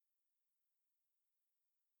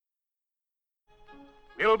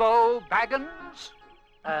Bilbo Baggins?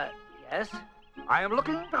 Yes? I am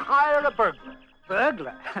looking to hire a burglar.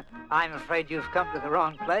 Burglar? I'm afraid you've come to the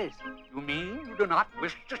wrong place. You mean you do not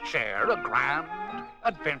wish to share a grand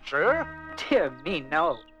adventure? Dear me,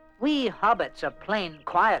 no. We hobbits are plain,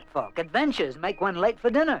 quiet folk. Adventures make one late for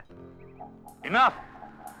dinner. Enough.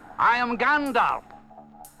 I am Gandalf.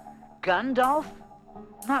 Gandalf?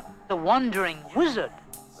 Not the wandering wizard.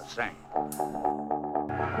 The same.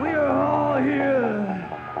 We are all here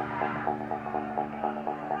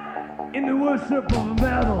in the worship of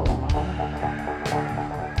metal.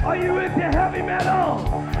 Are you into heavy metal?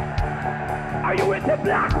 Are you into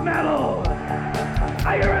black metal?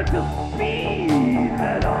 Are you into speed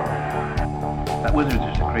metal? That wizard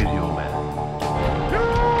is a crazy old man.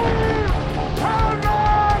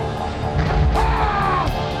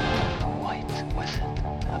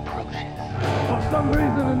 For some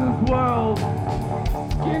reason in this world,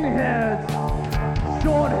 skinheads,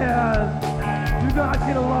 short hairs, do not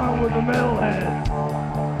get along with the metalheads.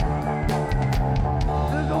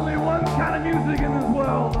 There's only one kind of music in this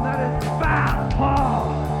world, and that is fast, hard.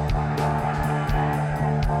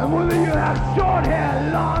 And whether you have short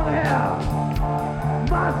hair, long hair,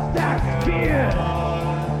 mustache, beard,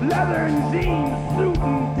 leather and jeans, suit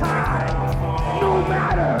and tie, no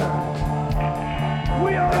matter.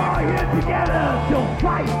 We are all here together till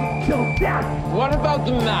fight, till death. What about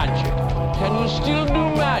the magic? Can you still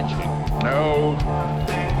do magic? No.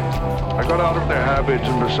 I got out of their habits,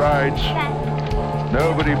 and besides,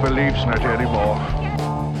 nobody believes in it anymore.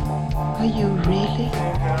 Are you really a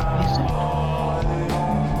wizard?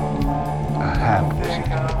 A ham wizard.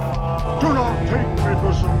 Do not take me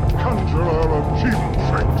for some conjurer of cheap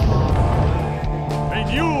tricks. A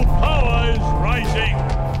new power is rising.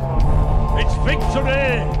 Its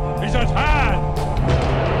victory is at hand!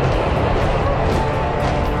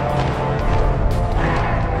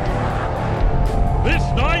 This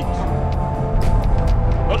night,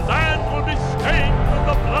 the land will be stained with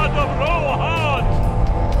the blood of Rohan!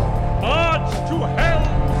 March to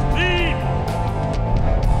Helm's Deep!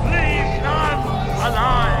 Leave none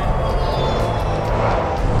alive!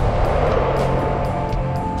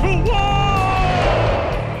 To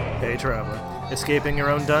war! Hey, traveler. Escaping your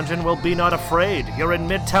own dungeon? Well, be not afraid. You're in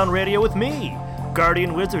Midtown Radio with me,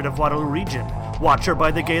 Guardian Wizard of Waterloo Region, Watcher by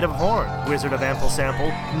the Gate of Horn, Wizard of Ample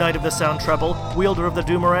Sample, Knight of the Sound Treble, Wielder of the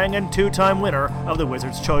Doomerang, and two-time winner of the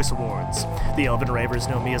Wizard's Choice Awards. The Elven Ravers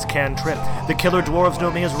know me as Cantrip, the Killer Dwarves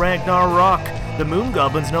know me as Ragnar Rock, the Moon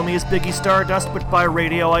Goblins know me as Biggie Stardust, but by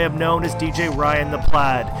radio I am known as DJ Ryan the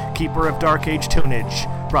Plaid, Keeper of Dark Age Tunage.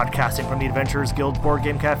 Broadcasting from the Adventurers Guild Board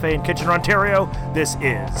Game Cafe in Kitchener, Ontario, this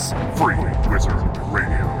is Free Wizard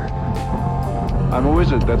Radio. I'm a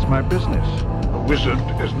wizard, that's my business. A wizard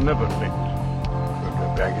is never late,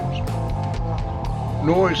 Burglar Baggins.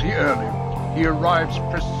 Nor is he early. He arrives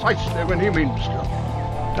precisely when he means to.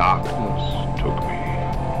 Darkness took me,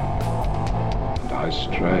 and I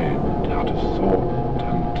strayed out of thought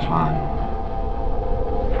and time.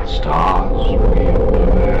 Stars reeled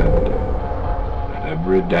overhead, and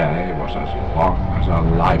every day was as long as a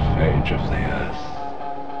life age of the earth.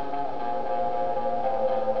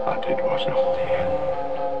 But it was not the end.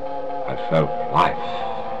 I felt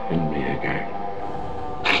life in me again.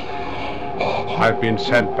 I've been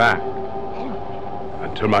sent back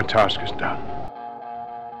until my task is done.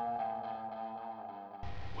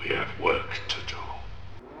 We have work to do.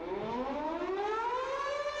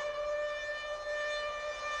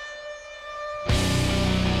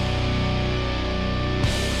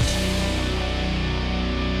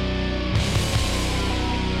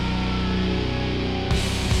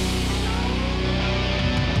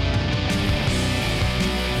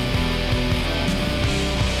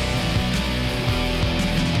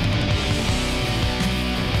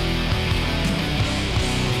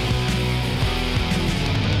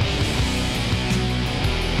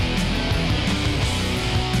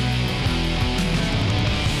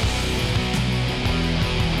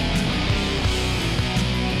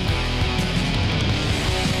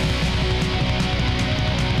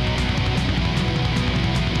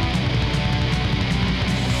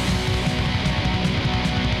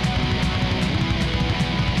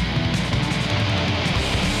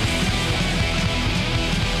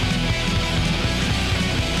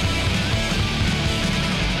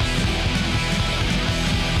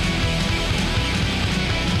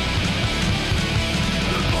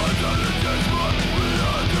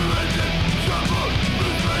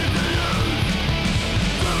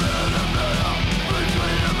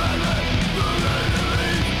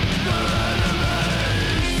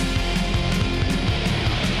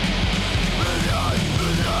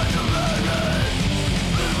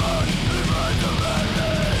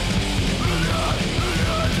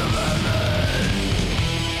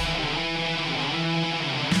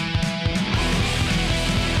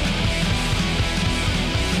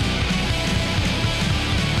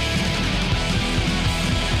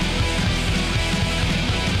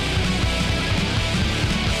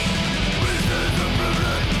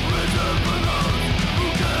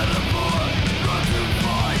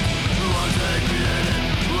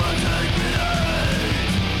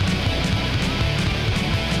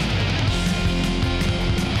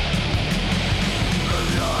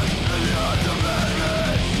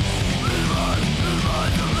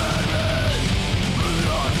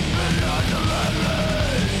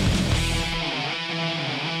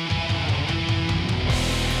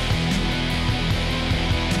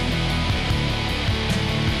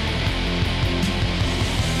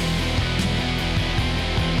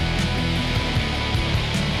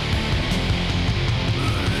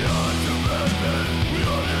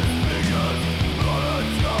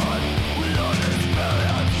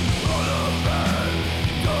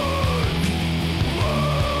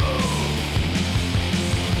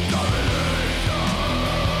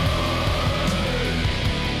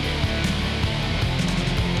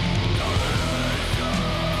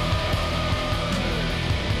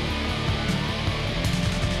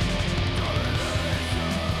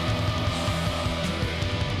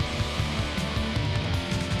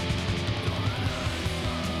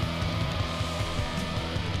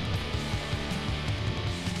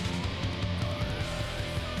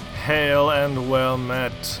 hail and well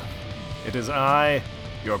met. It is I,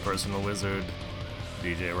 your personal wizard,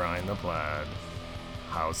 DJ Ryan the Plaid.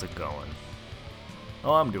 How's it going?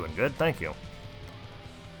 Oh, I'm doing good, thank you.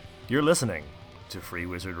 You're listening to Free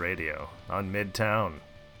Wizard Radio on Midtown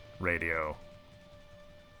Radio,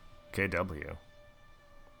 KW.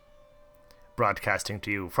 Broadcasting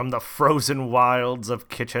to you from the frozen wilds of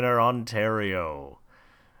Kitchener, Ontario.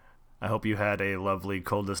 I hope you had a lovely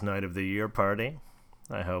coldest night of the year party.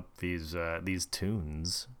 I hope these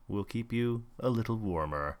tunes will keep you a little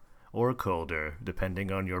warmer or colder,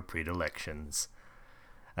 depending on your predilections.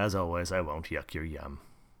 As always, I won't yuck your yum.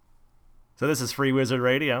 So this is Free Wizard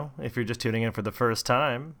Radio. If you're just tuning in for the first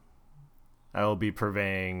time, I will be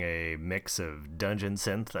purveying a mix of dungeon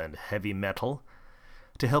synth and heavy metal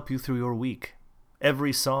to help you through your week.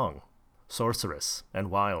 Every song, sorcerous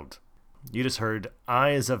and wild. You just heard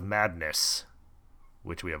Eyes of Madness,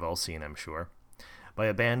 which we have all seen, I'm sure, by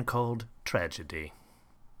a band called Tragedy.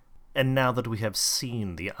 And now that we have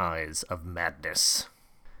seen the Eyes of Madness,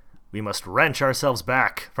 we must wrench ourselves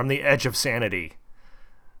back from the edge of sanity.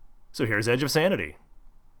 So here's Edge of Sanity.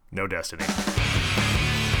 No Destiny.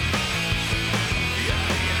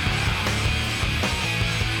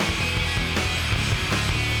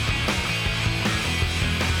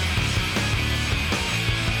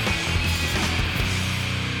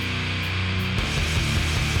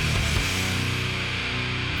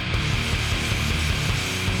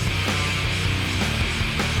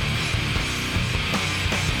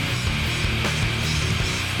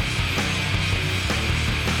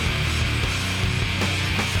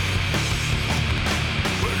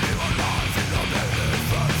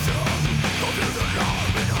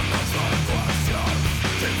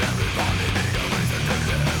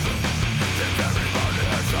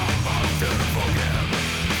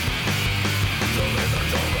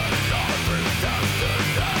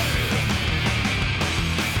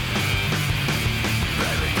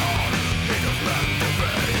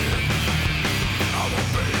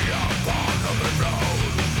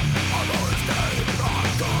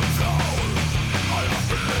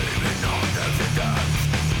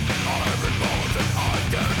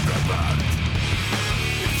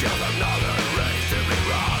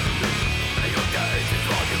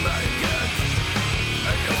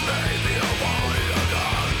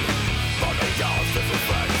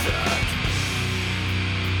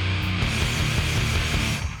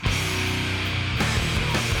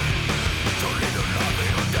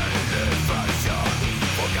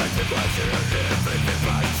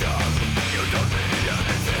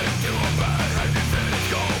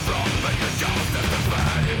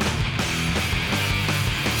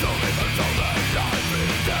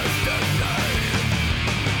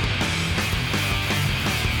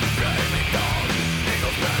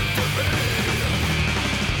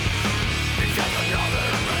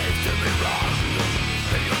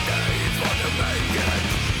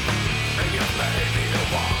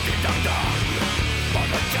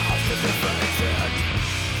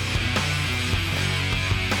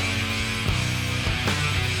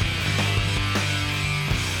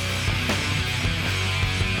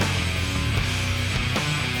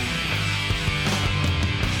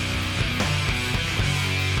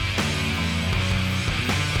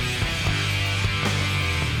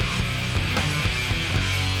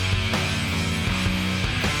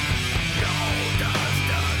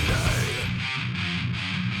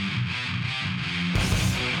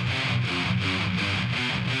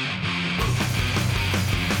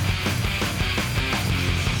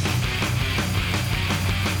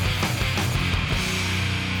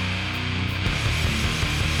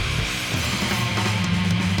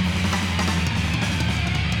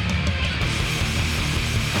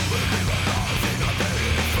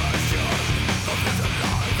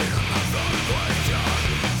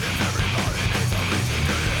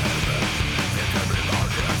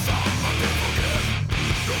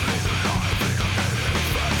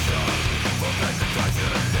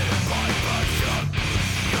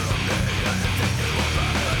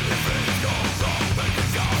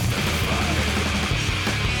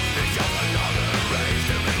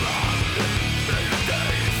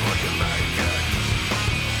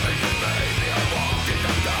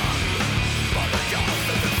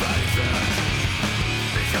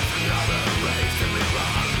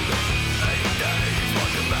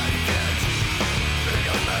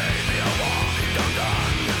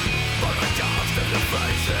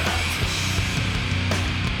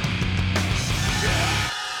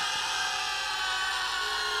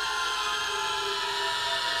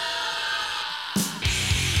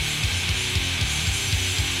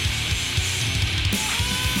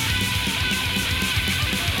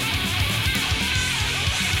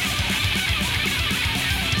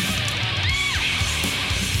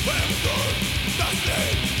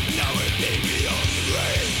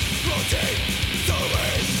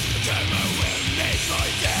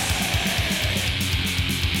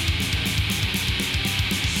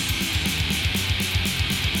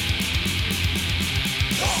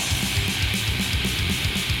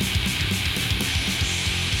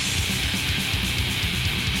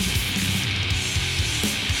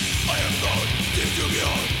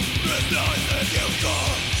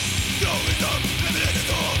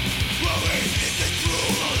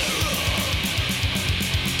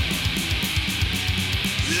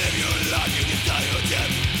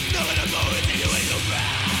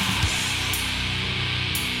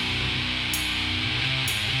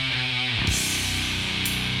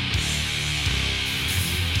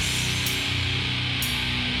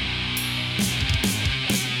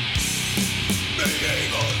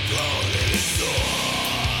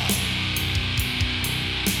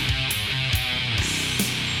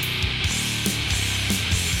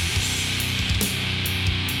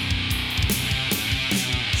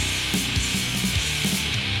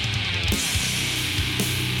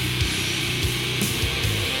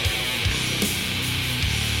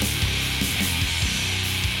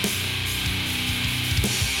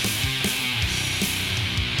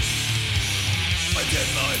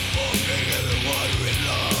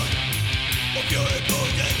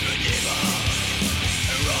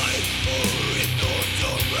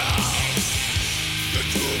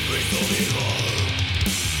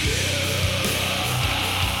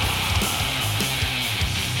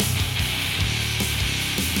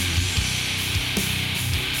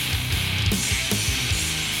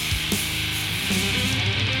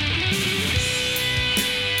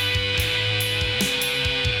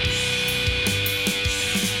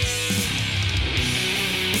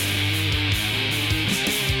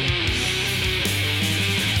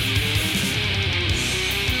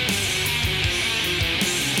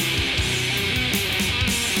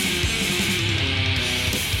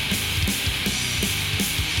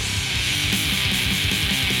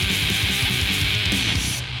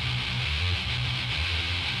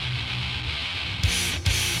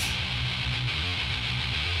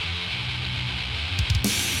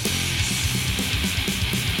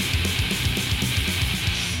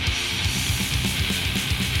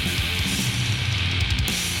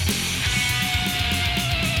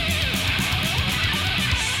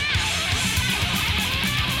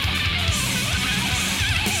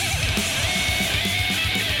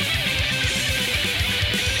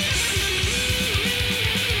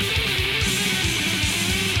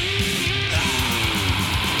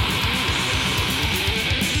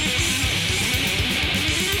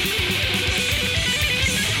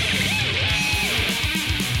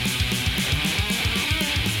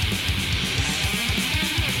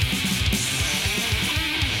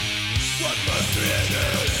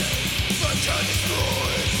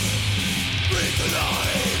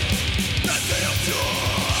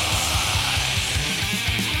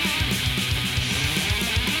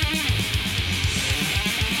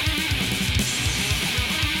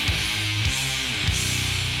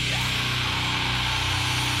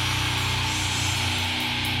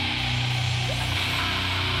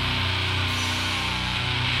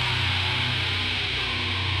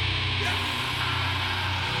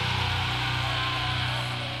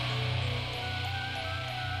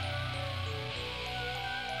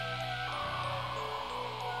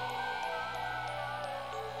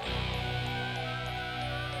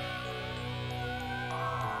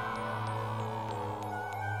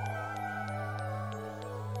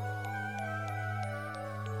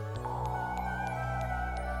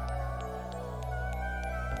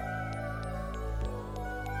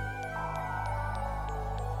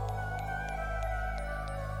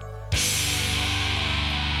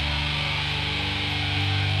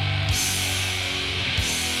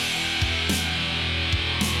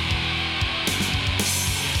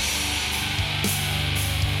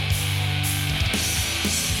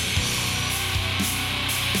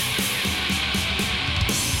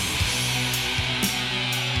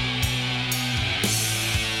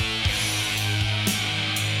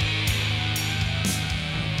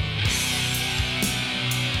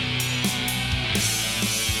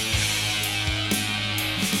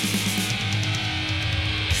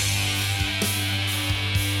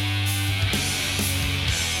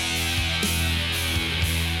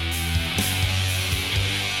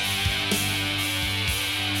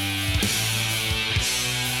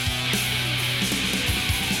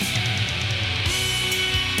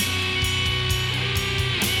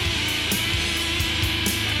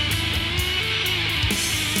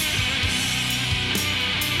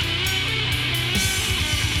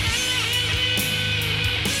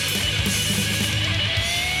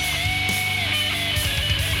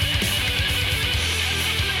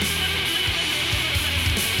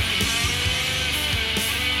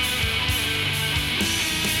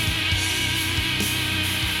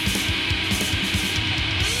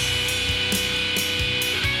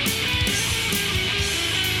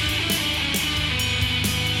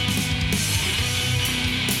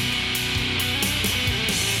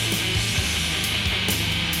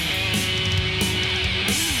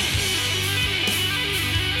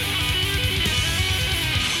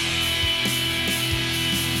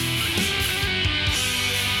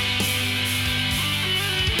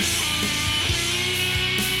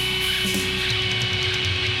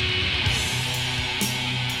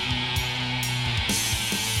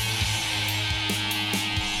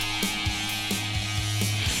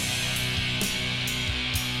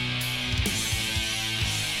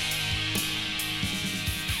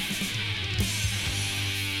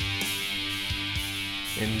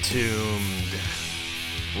 Entombed.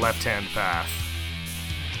 Left Hand Path.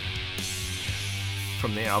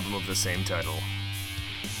 From the album of the same title.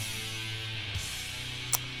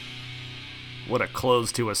 What a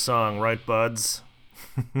close to a song, right, buds?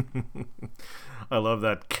 I love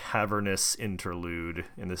that cavernous interlude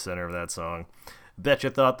in the center of that song. Bet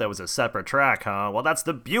you thought that was a separate track, huh? Well, that's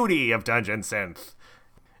the beauty of Dungeon Synth.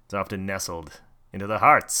 It's often nestled into the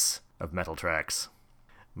hearts of metal tracks.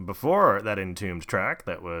 Before that Entombed track,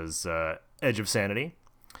 that was Edge of Sanity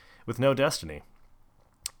with No Destiny.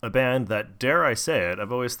 A band that, dare I say it,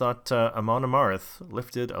 I've always thought Amon Amarth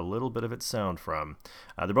lifted a little bit of its sound from.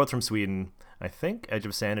 They're both from Sweden. I think Edge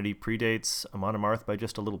of Sanity predates Amon Amarth by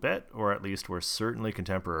just a little bit, or at least were certainly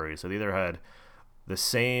contemporary. So they either had the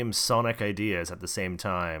same sonic ideas at the same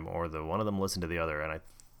time, or one of them listened to the other. And I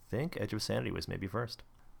think Edge of Sanity was maybe first.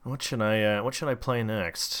 What should I play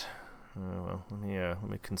next? Well, let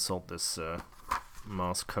me consult this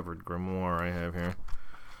moss-covered grimoire I have here.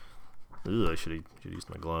 Ugh, I should have used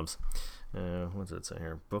my gloves. What's it say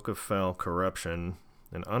here? Book of Foul Corruption.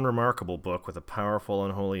 An unremarkable book with a powerful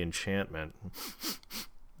unholy enchantment.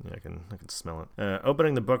 Yeah, I can smell it.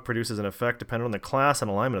 Opening the book produces an effect dependent on the class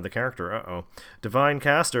and alignment of the character. Uh-oh. Divine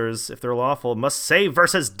casters, if they're lawful, must save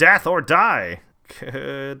versus death or die.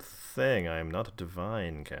 Good thing I am not a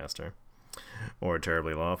divine caster. Or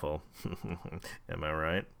terribly lawful. Am I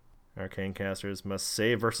right? Arcane casters must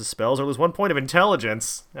save versus spells or lose 1 point of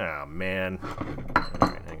intelligence. Oh, man.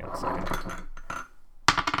 Alright, hang on a second.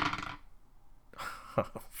 Oh,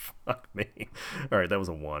 fuck me. Alright, that was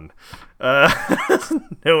a 1.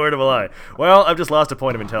 No word of a lie. Well, I've just lost a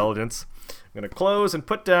point of intelligence. I'm going to close and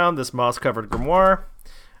put down this moss-covered grimoire,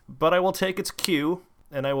 but I will take its cue,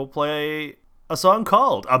 and I will play a song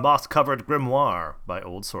called A Moss-Covered Grimoire by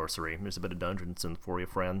Old Sorcery. There's a bit of Dungeon Synth for you,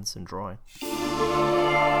 friends. Enjoy.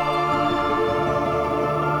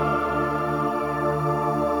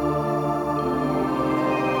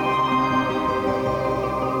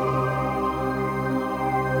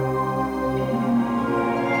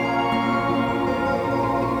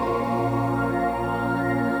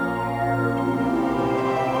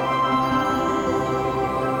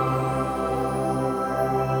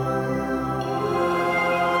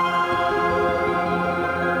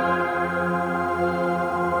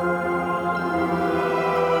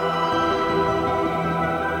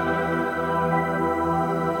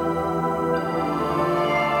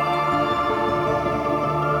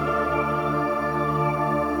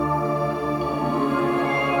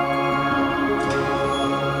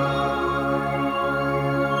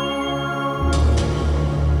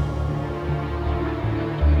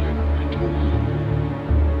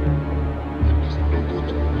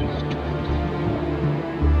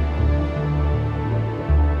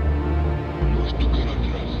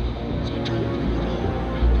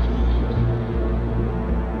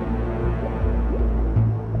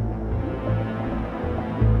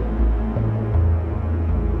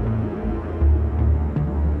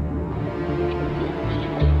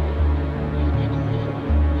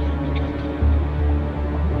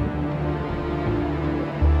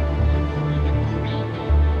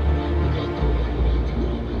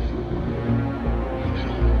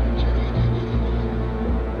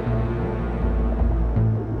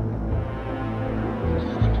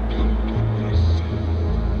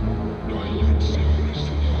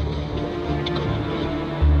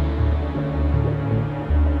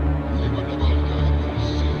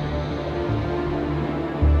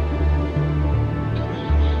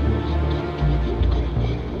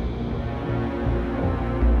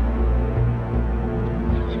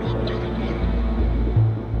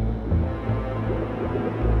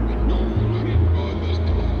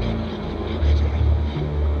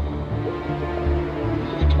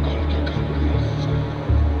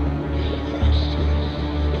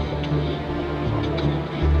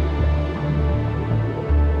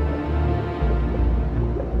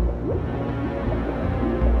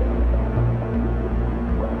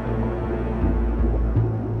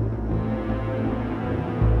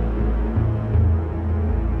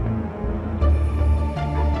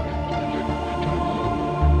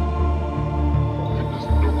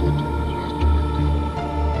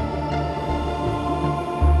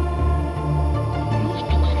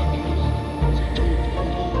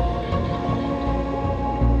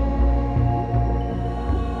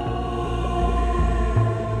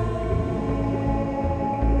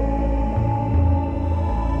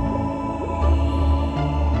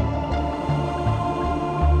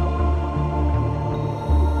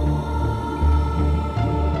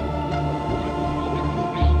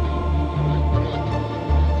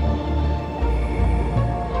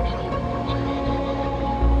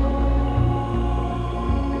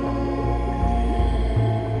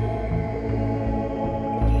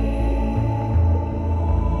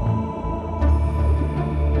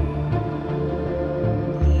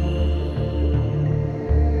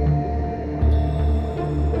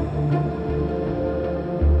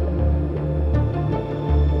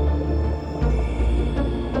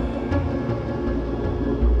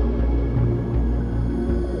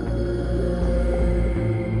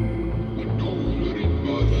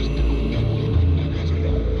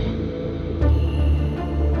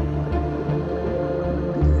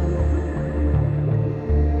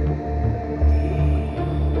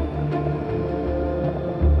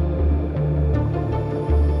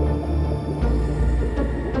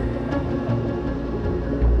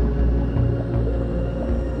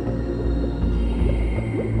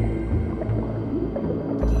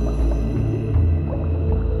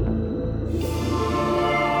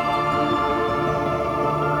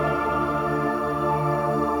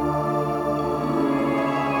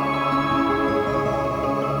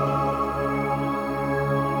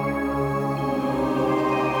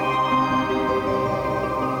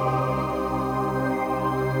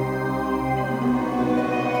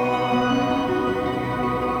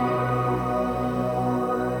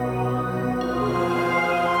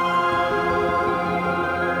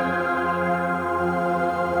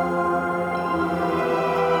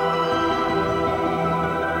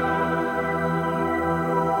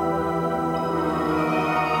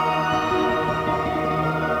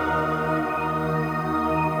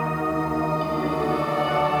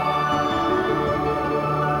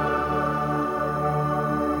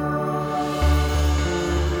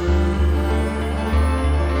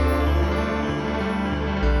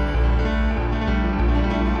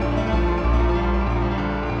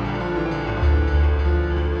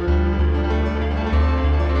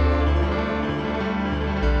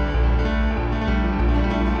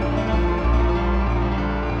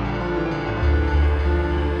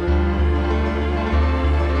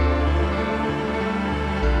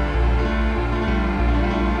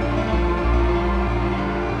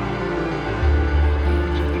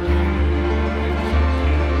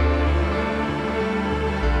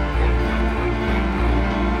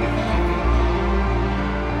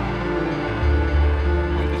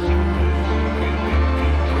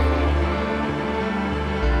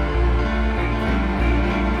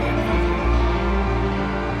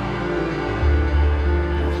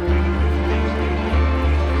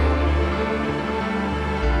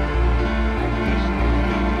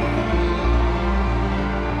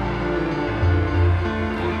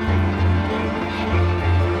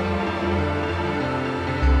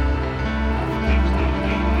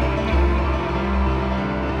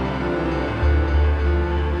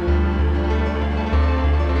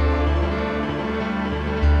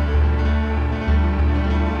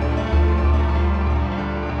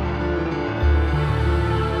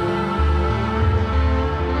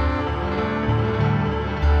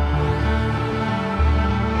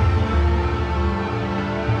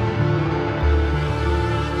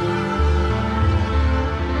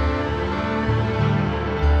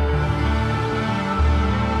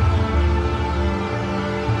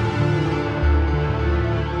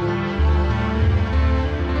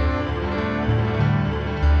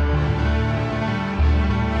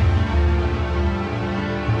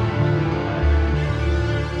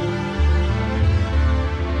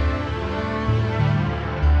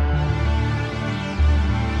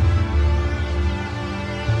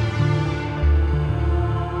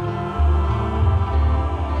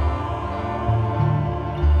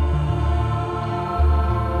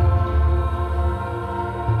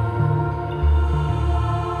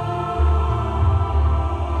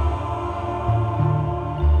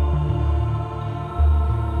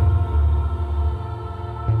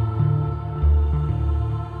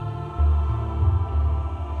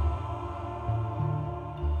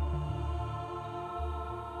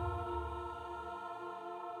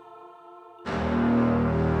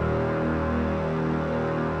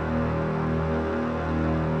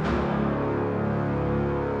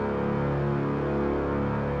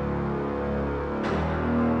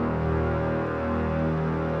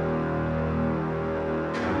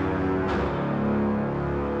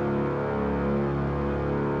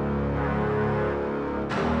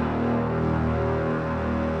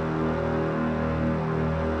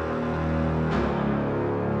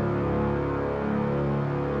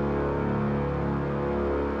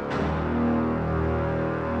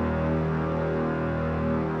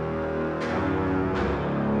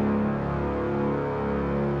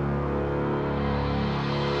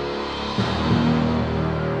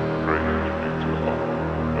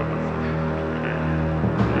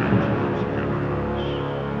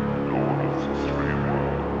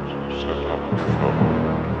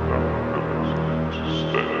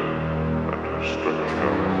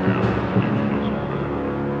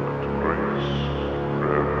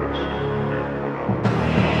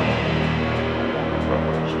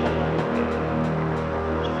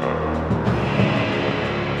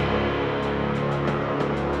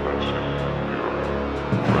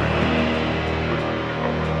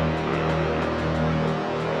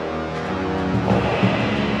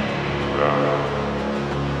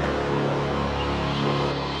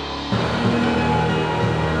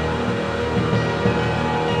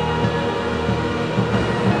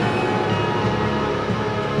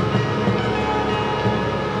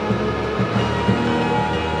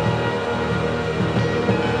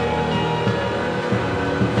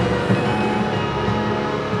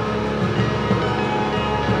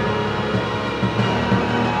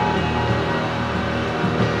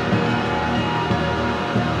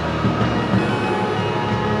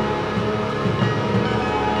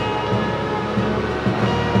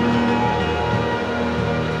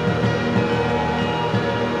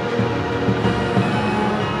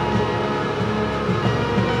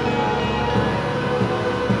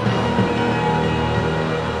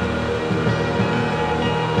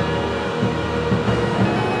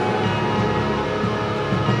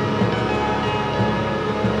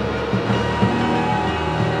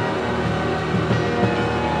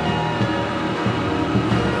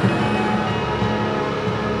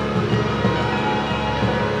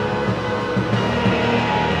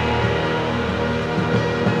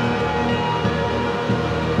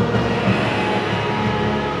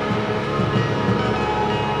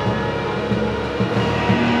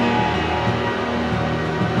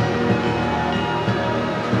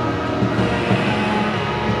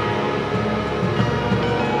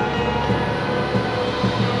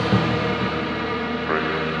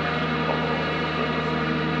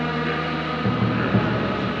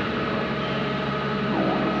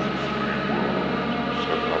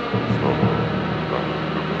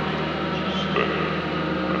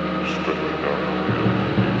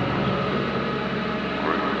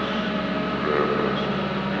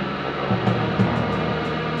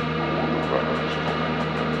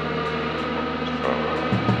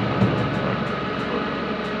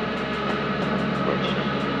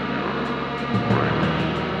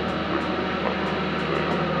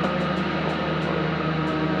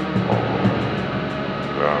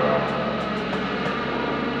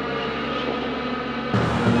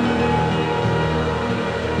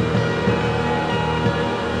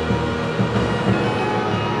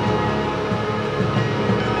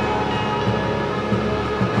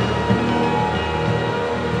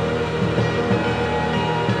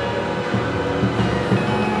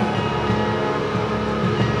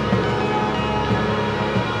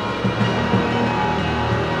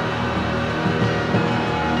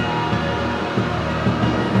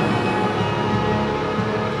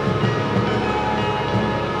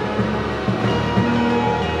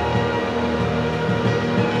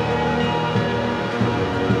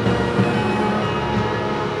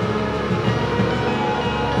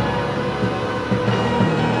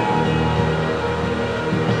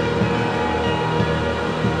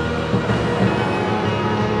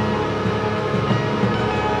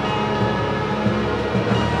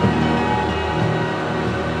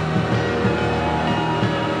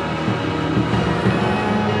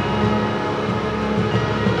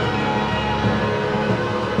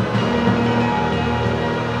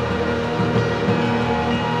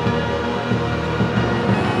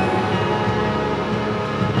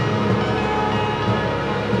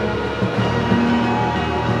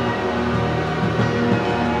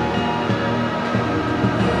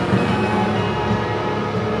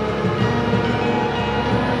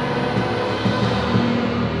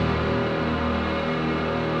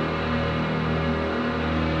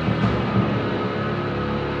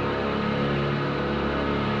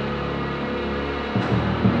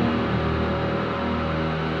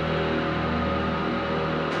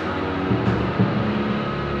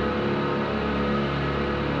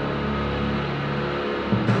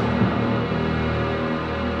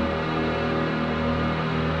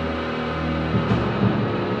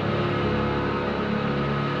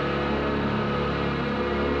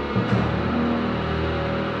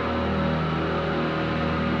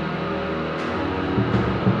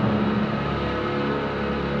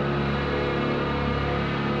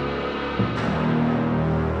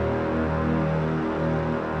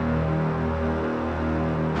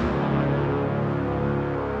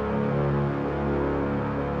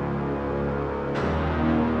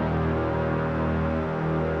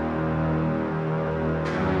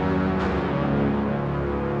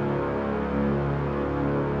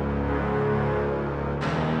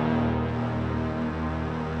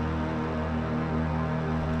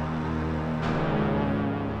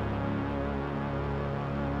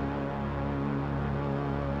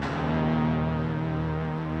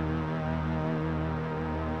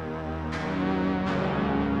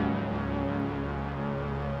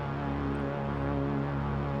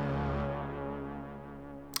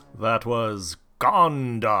 That was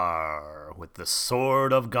Gondar, with the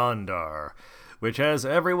Sword of Gondar, which, as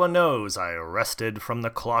everyone knows, I wrested from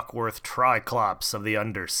the Clockworth Triclops of the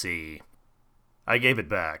Undersea. I gave it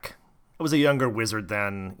back. I was a younger wizard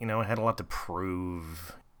then, I had a lot to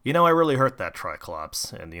prove. I really hurt that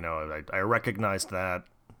Triclops, and, I recognized that,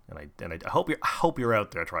 and I hope you're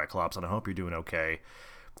out there, Triclops, and I hope you're doing okay.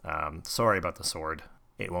 Sorry about the sword.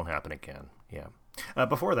 It won't happen again, yeah.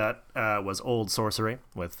 Before that was Old Sorcery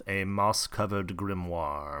with a moss-covered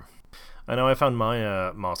grimoire. I know I found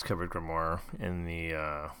my moss-covered grimoire in the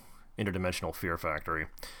interdimensional Fear Factory.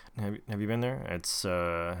 Have you been there? It's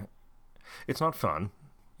not fun.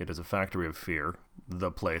 It is a factory of fear,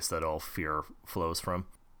 the place that all fear flows from.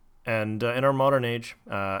 And in our modern age,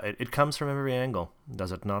 it comes from every angle,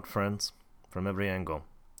 does it not, friends? From every angle,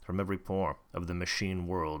 from every pore of the machine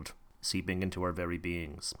world, seeping into our very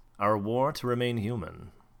beings. Our war to remain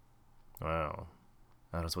human. Well,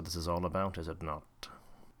 that is what this is all about, is it not?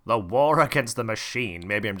 The war against the machine.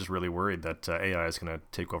 Maybe I'm just really worried that AI is going to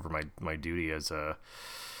take over my duty as a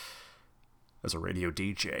radio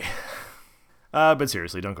DJ. But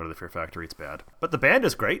seriously, don't go to the Fear Factory, it's bad. But the band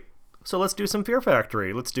is great, so let's do some Fear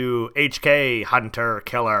Factory. Let's do HK Hunter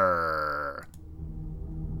Killer.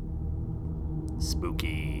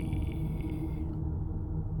 Spooky.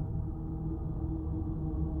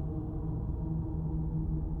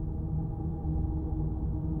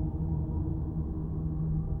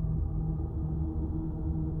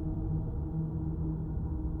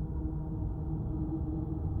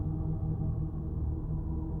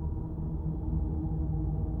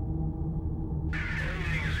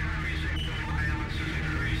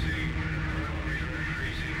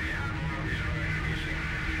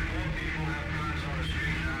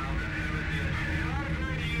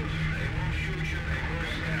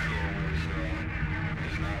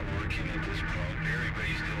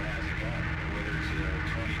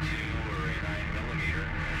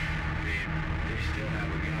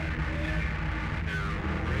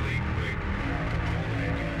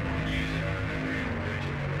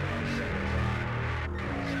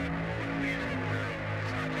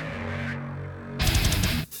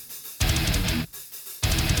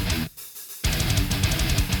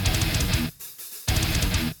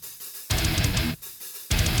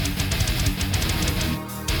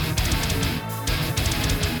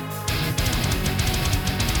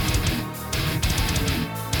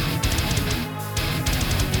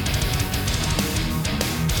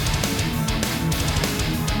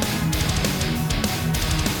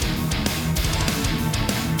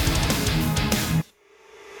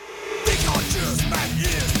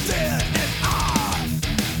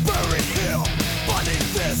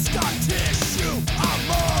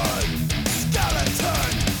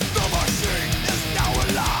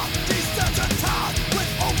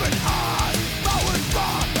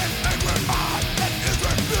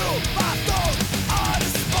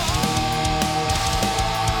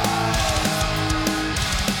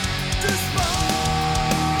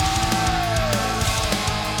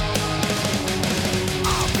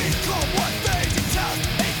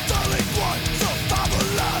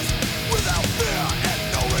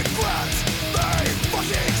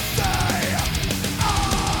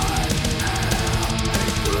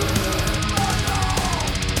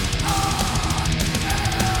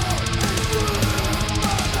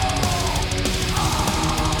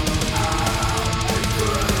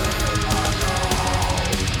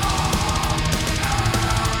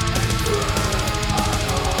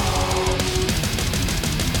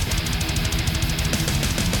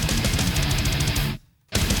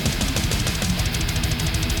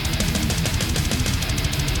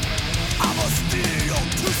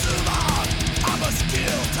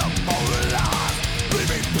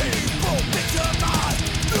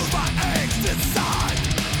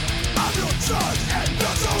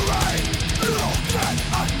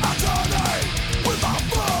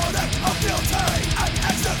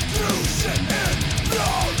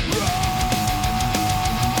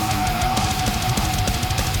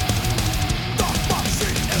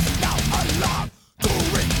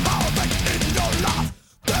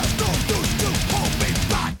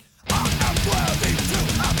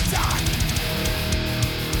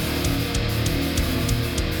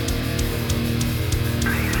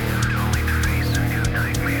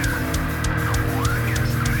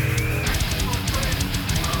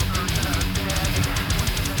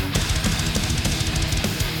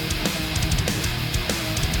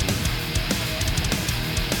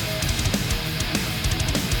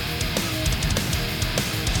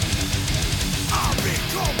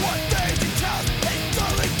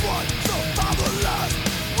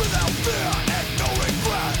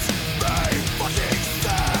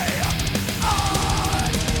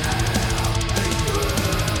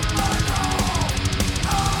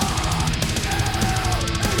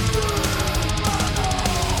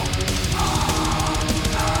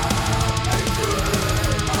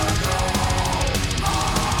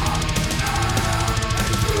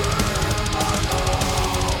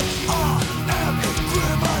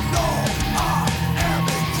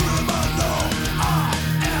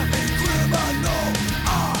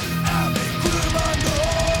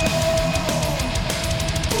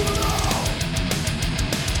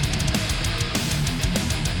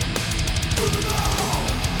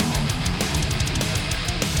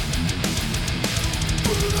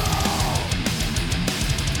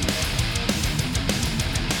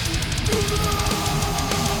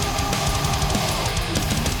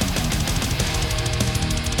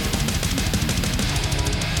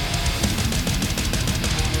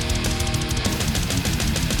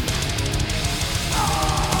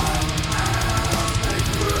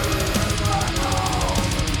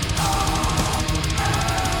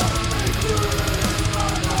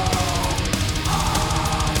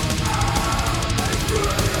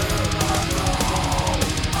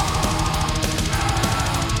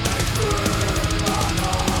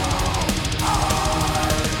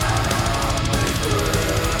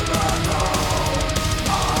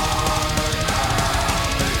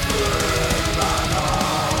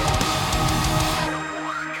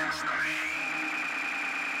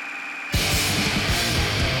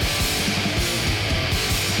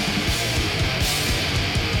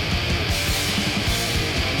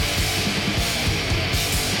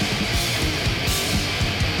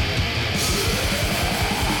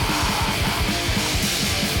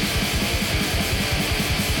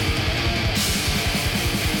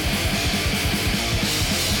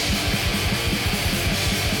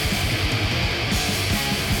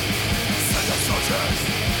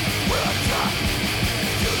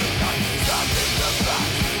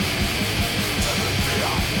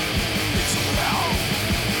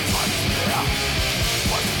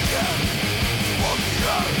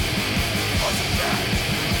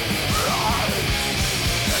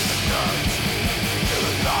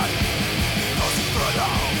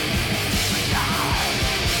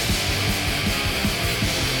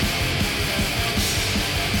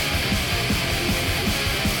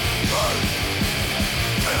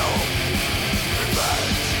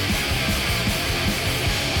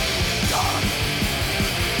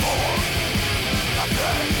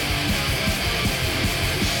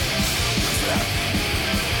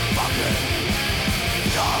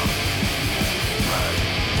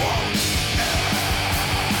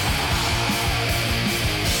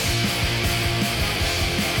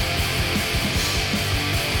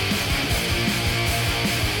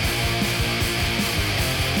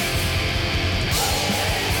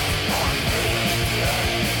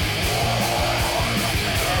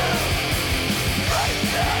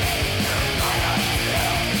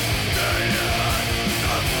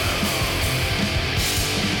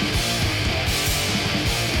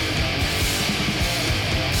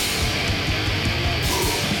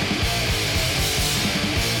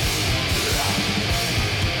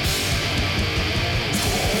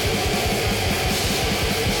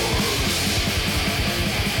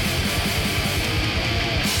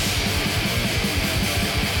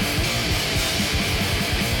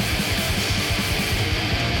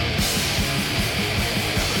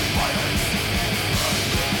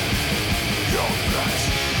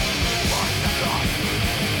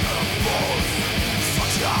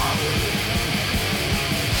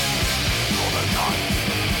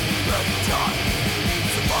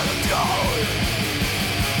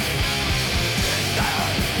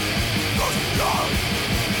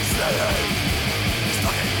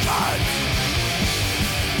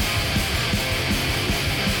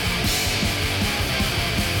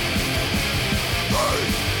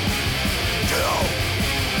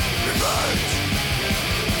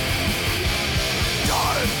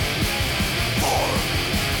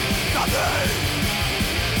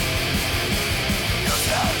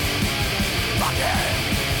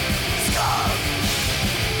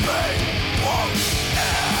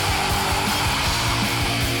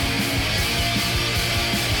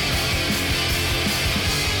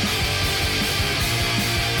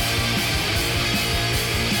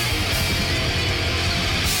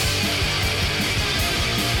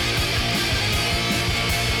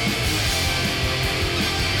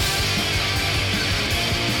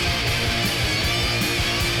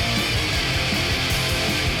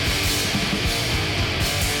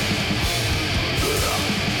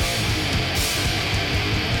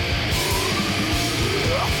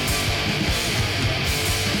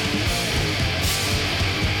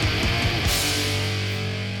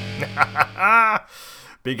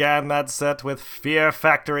 Began that set with Fear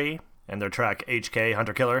Factory and their track HK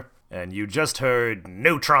Hunter Killer, and you just heard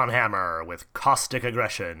Neutron Hammer with Caustic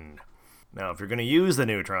Aggression. Now, if you're going to use the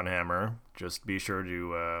Neutron Hammer, just be sure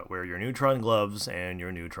to wear your Neutron gloves and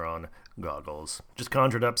your Neutron goggles. Just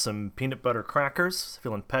conjured up some peanut butter crackers,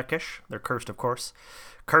 feeling peckish. They're cursed, of course.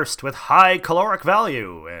 Cursed with high caloric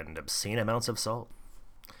value and obscene amounts of salt.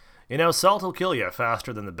 You know, salt will kill you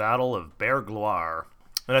faster than the Battle of Bear Gloire.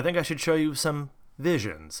 And I think I should show you some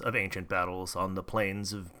visions of ancient battles on the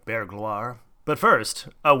plains of Bear Gloire. But first,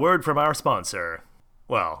 a word from our sponsor.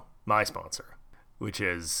 Well, my sponsor. Which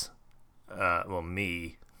is,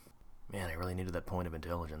 me. Man, I really needed that point of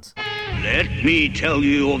intelligence. Let me tell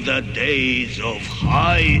you of the days of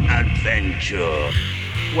high adventure.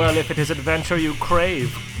 Well, if it is adventure you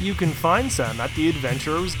crave, you can find some at the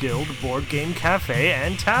Adventurers Guild Board Game Cafe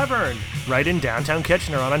and Tavern, right in downtown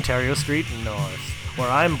Kitchener on Ontario Street North, where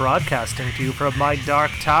I'm broadcasting to you from my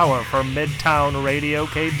dark tower for Midtown Radio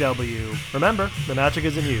KW. Remember, the magic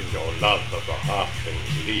is in you. Your love of the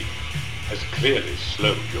halfling's leap has clearly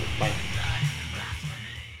slowed your mind.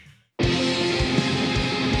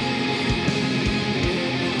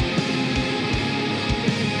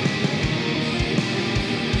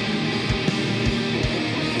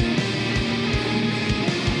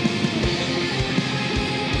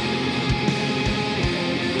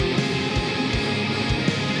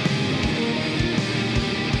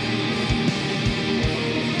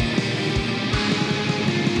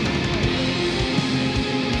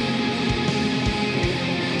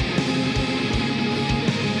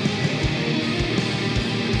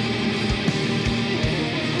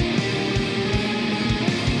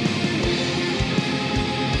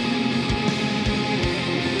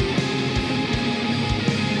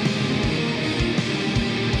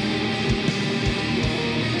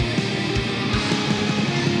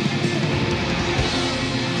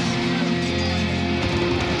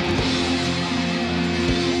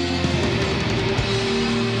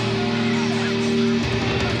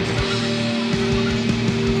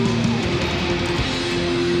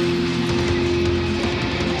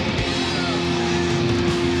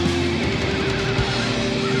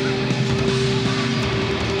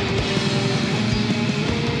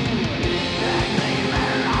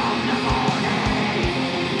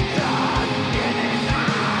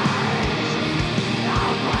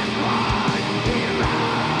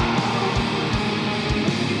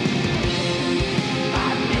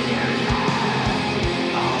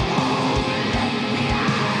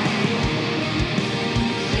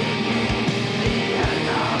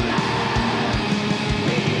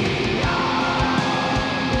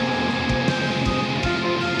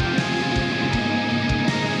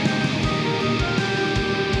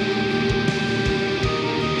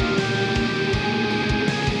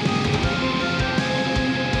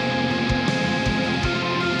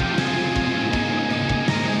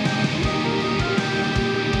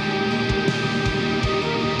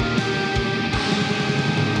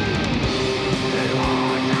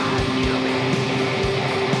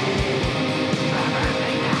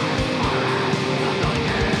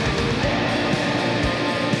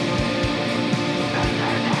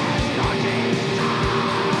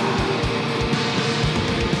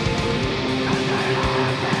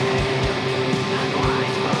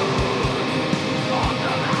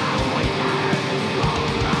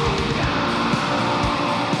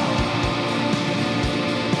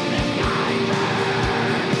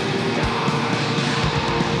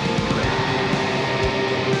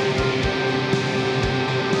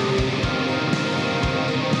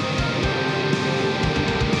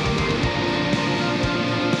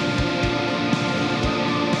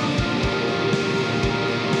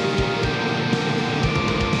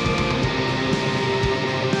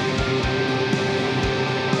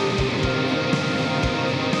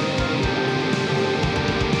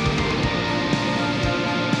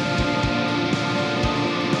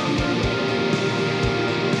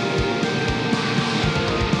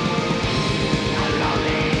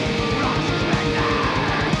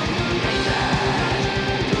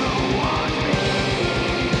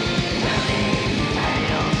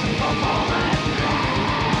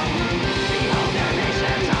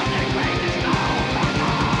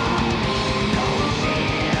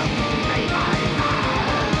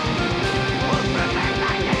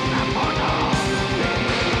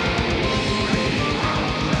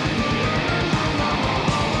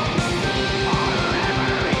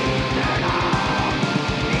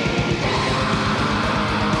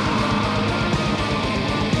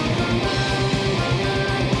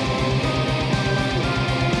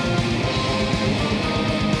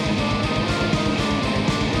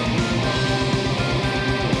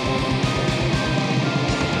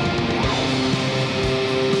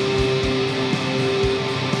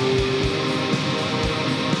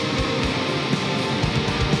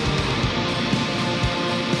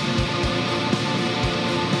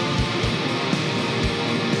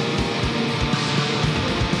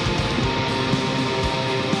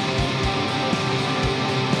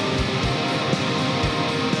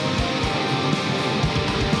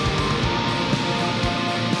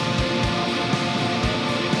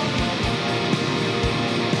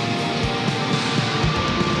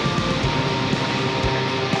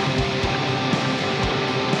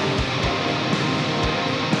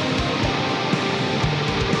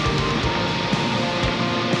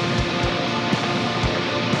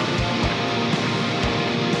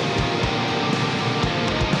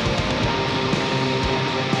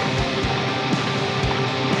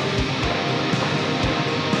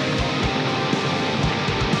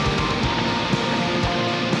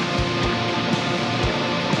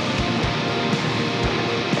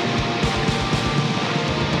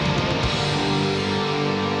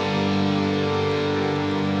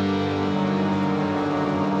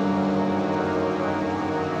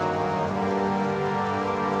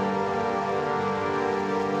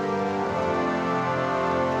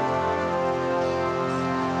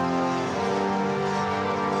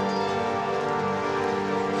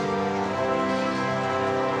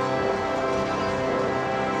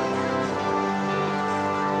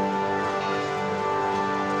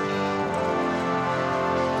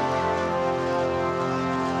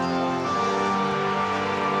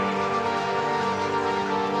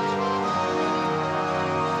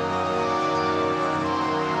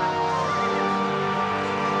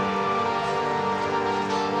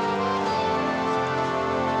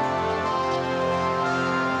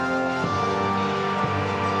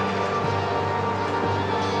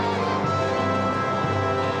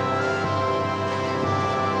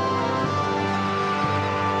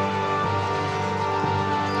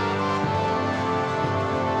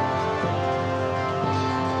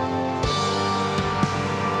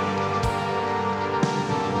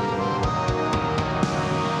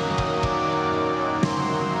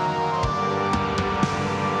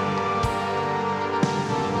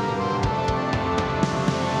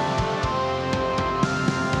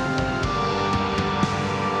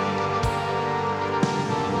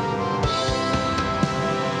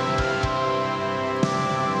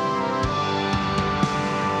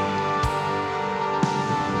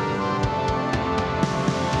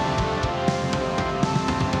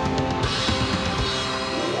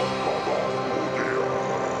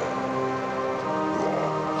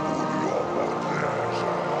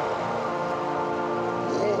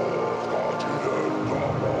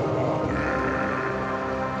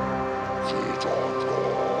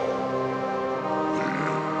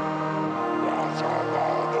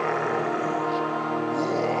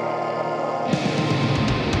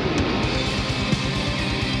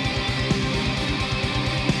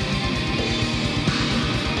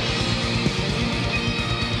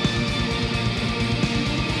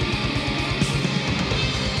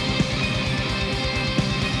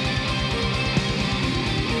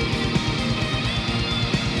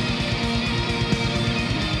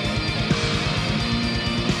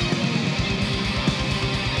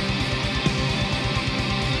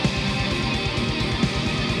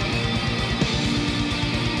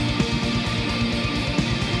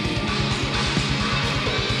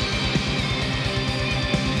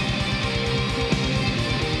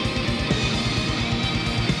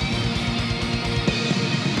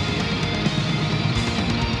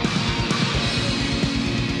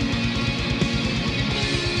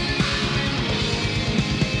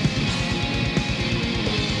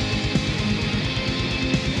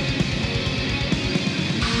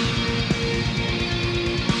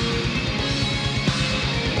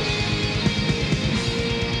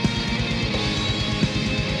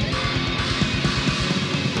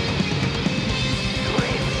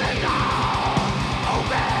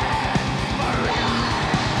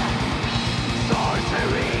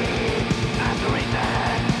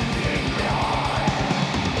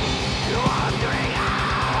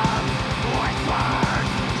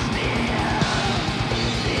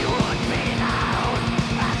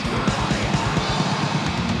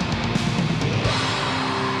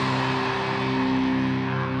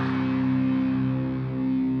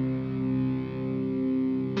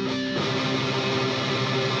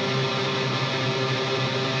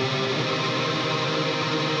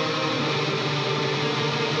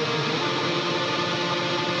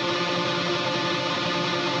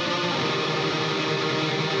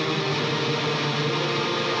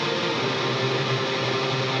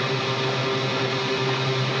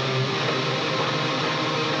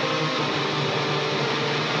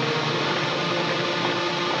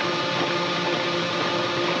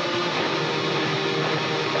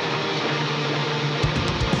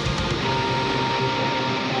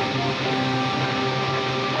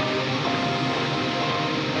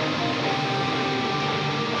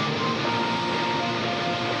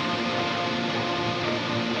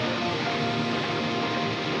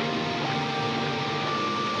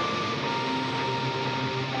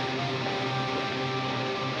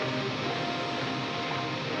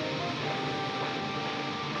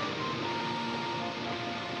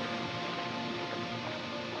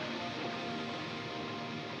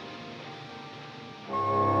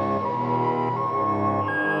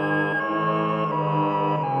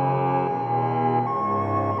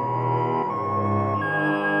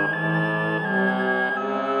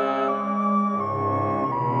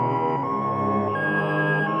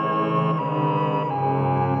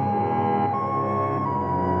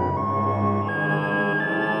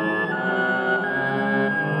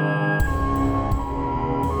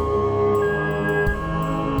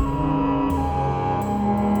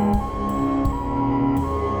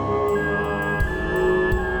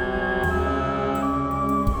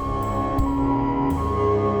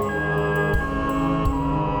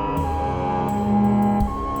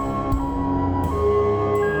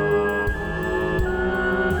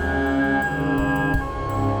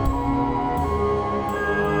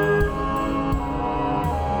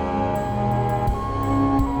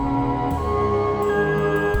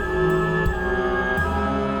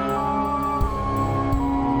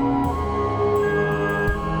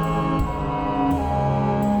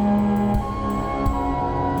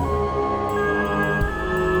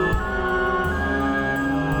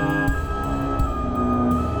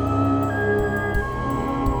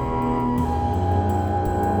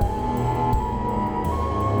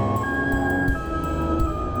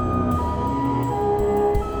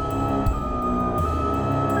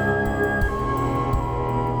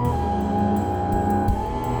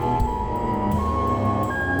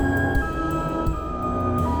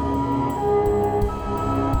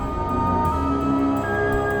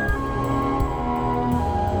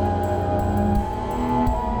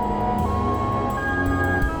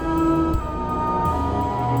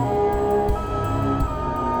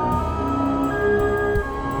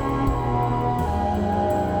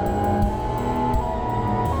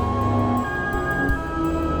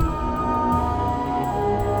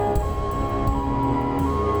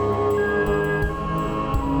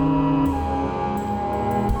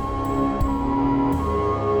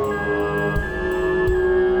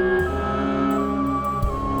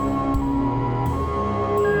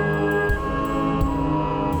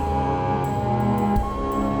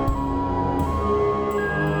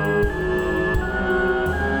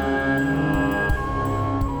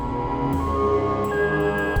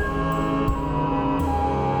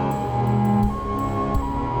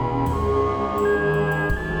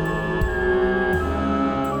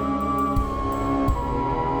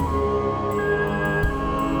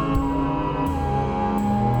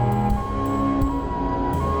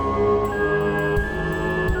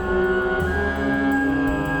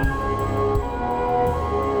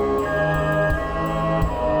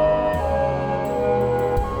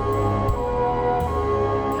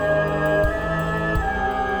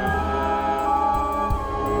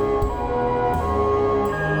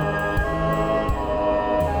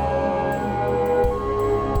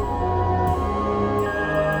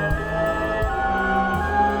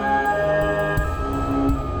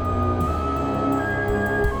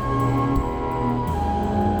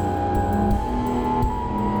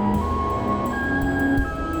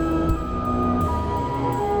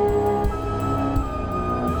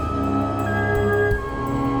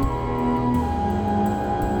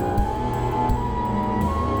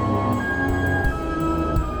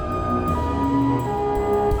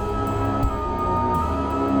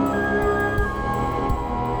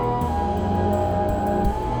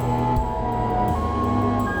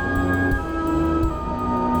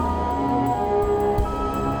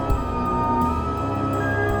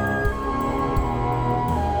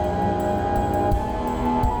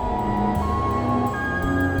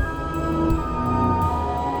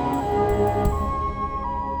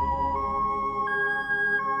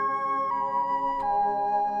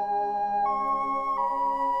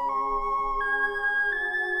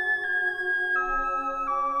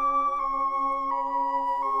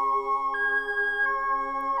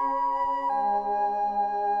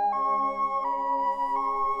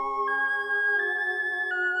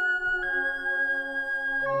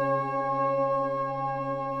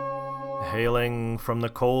 hailing from the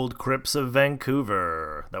cold crypts of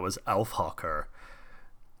Vancouver. That was Alf Hawker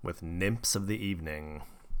with Nymphs of the Evening.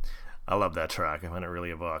 I love that track. I find it really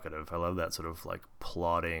evocative. I love that sort of like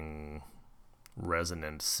plodding,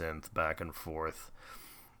 resonant synth back and forth.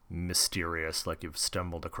 Mysterious, like you've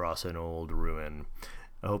stumbled across an old ruin.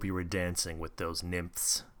 I hope you were dancing with those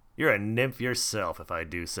nymphs. You're a nymph yourself, if I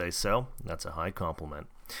do say so. That's a high compliment.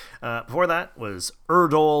 Before that was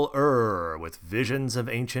Erdol with Visions of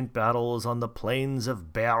Ancient Battles on the Plains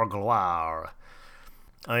of Bergloire.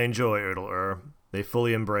 I enjoy Erdol They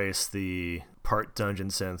fully embrace the part dungeon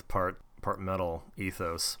synth, part metal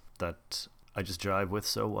ethos that I just jive with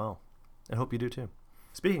so well. I hope you do too.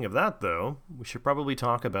 Speaking of that, though, we should probably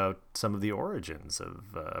talk about some of the origins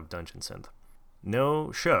of dungeon synth.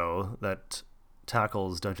 No show that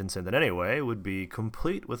tackles dungeon synth in any way would be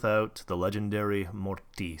complete without the legendary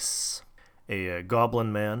Mortis, a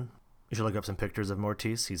goblin man. You should look up some pictures of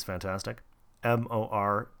Mortis. He's fantastic.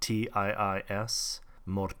 Mortiis,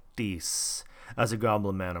 Mortis. As a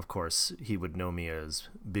goblin man, of course, he would know me as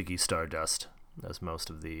Biggie Stardust, as most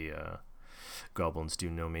of the goblins do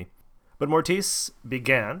know me. But Mortis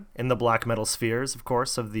began in the black metal spheres, of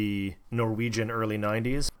course, of the Norwegian early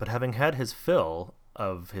 90s, but having had his fill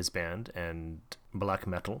of his band and black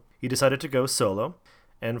metal, he decided to go solo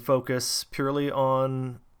and focus purely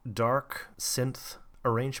on dark synth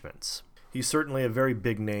arrangements. He's certainly a very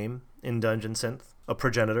big name in dungeon synth, a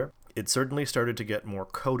progenitor. It certainly started to get more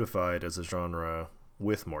codified as a genre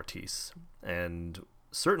with Mortis, and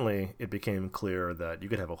certainly it became clear that you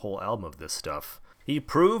could have a whole album of this stuff. He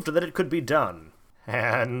proved that it could be done,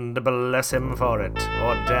 and bless him for it,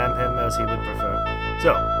 or damn him as he would prefer.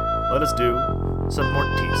 So, let us do some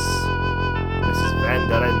Mortis. This is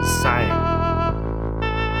Vandalen Sang.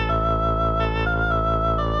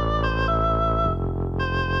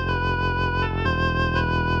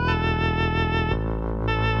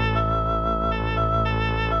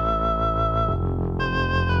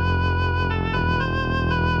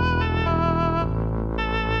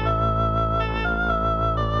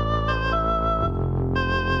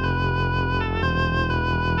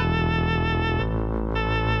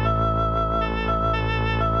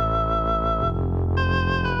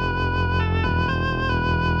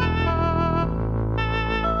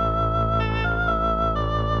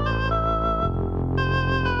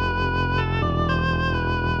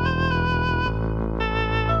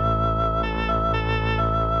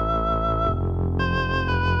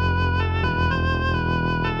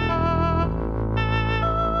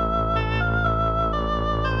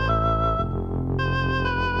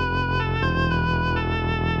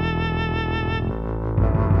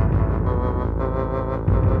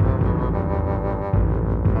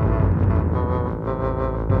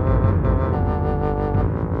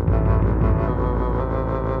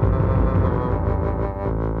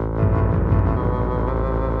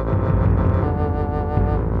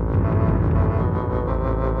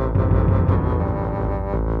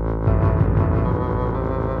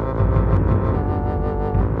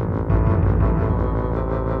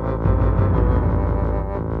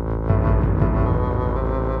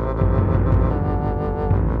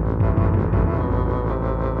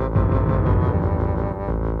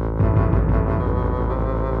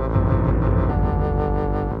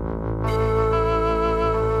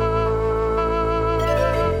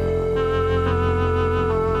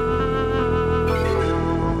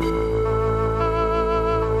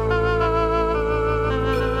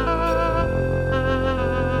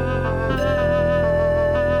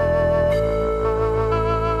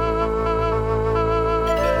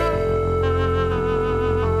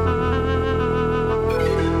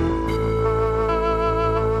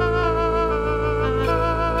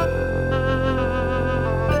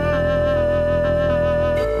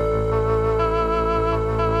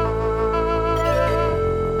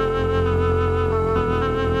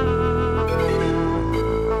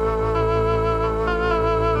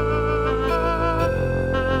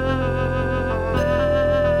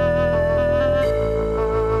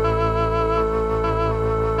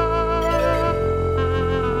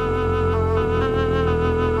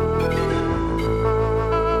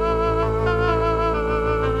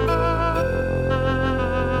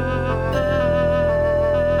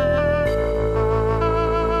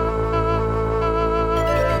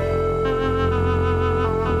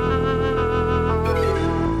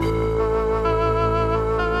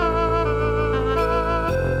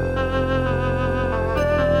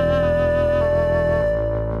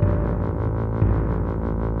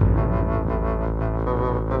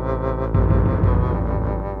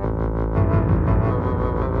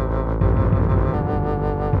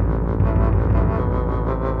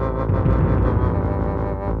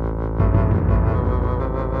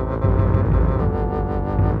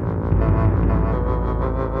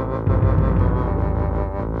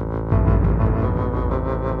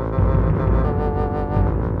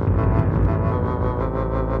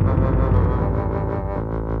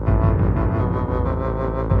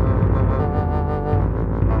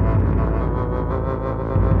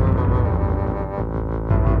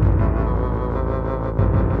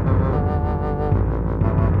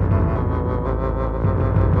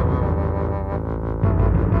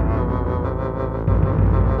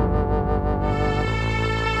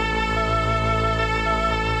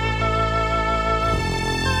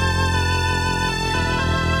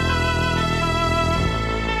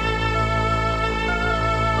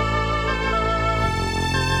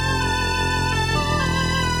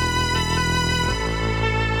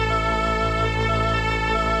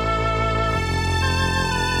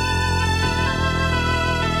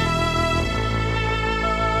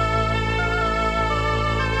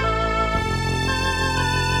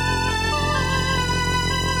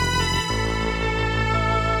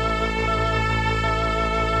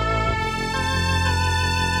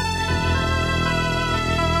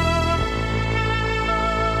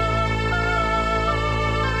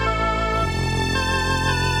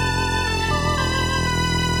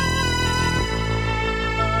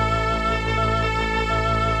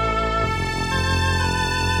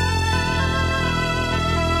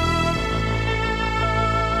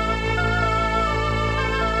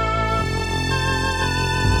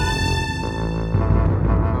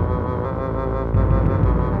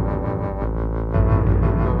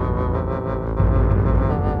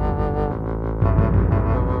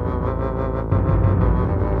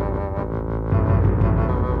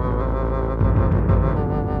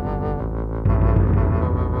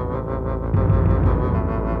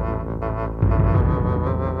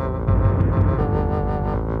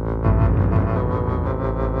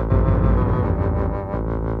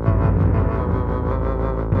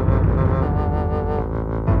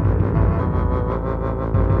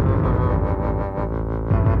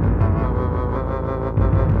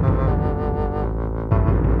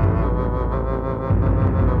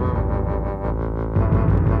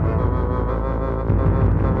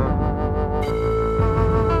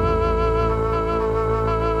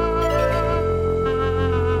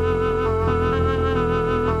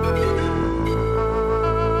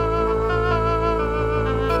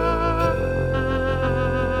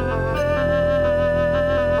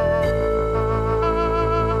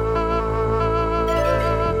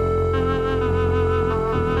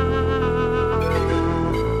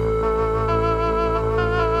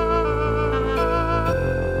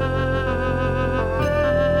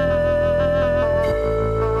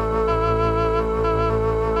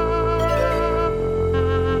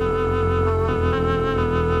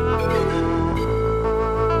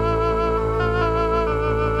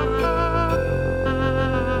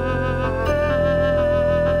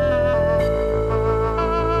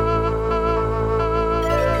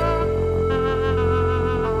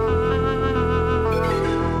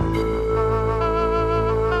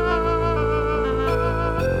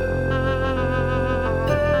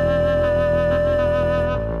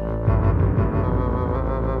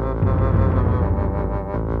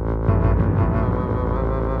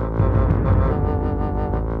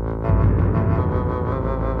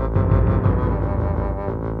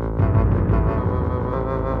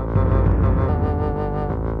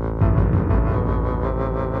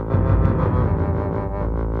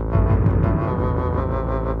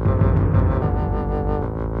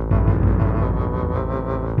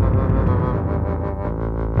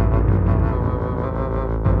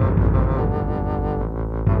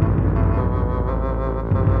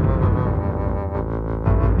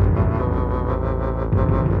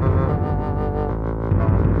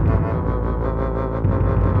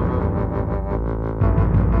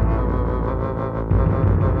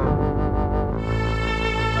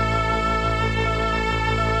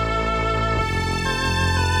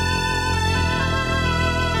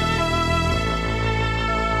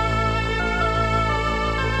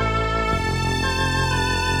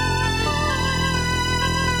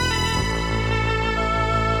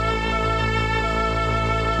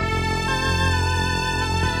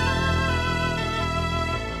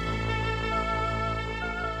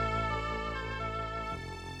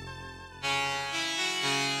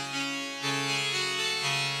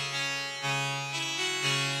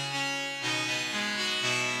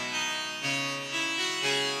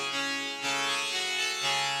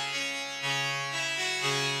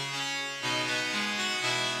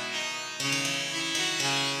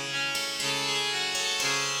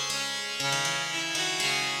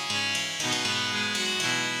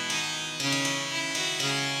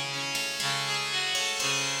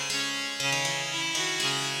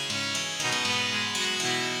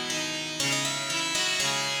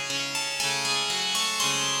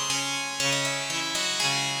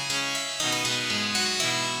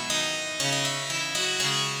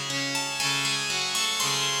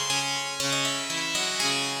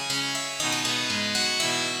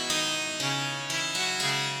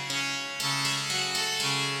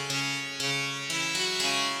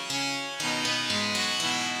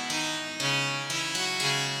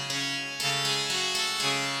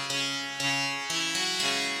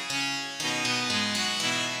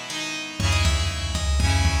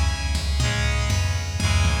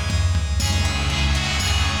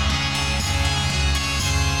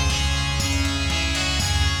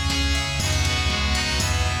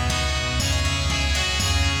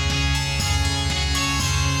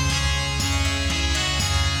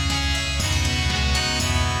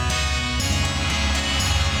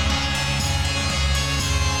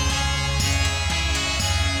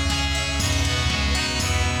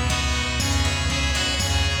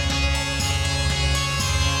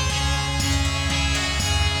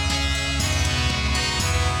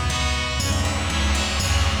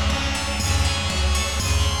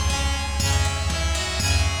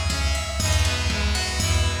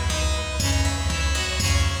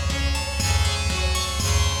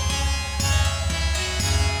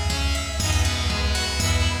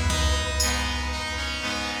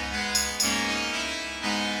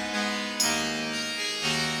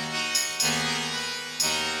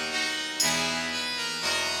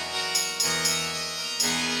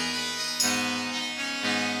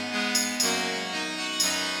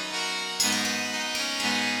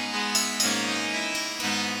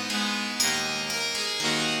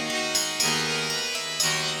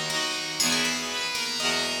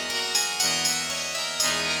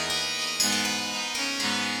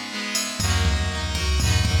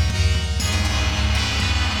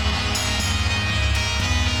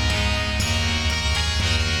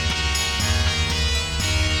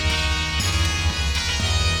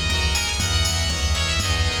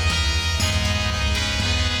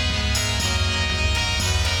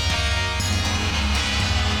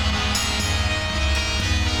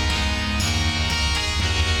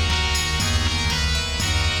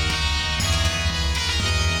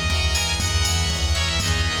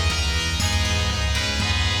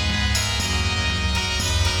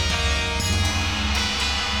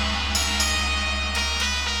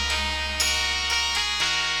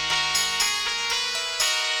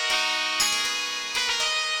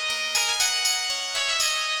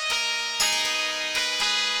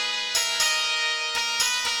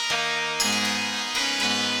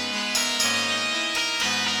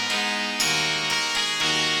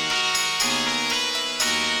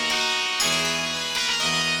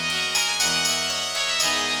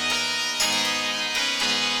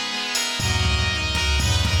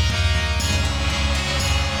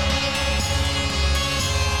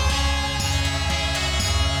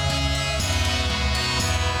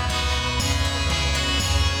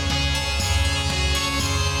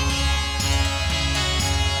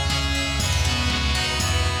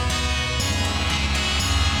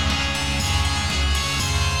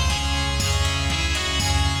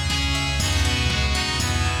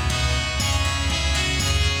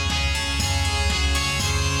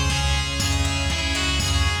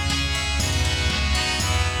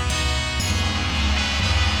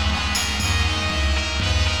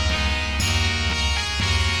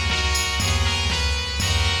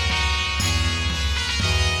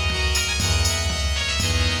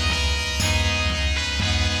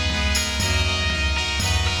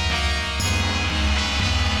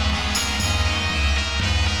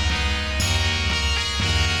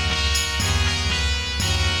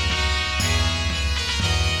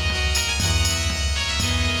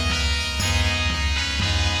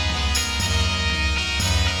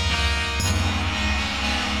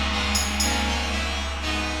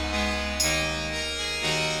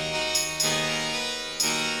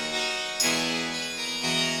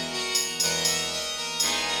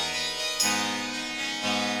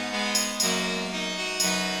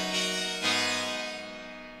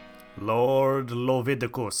 Lord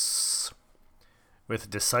Lovidicus, with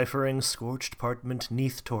Deciphering Scorched Parchment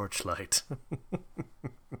Neath Torchlight.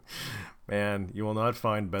 Man, you will not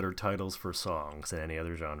find better titles for songs in any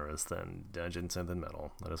other genres than Dungeon Synth and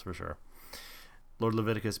Metal, that is for sure. Lord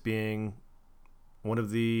Leviticus being one of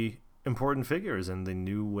the important figures in the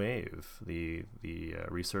new wave, the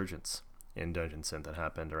resurgence in Dungeon Synth that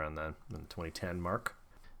happened around the 2010 mark.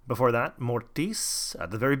 Before that, Mortis at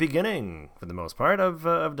the very beginning, for the most part, of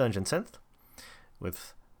Dungeon Synth,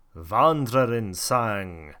 with Wanderin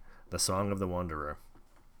Sang, the Song of the Wanderer.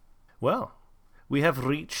 Well, we have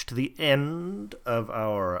reached the end of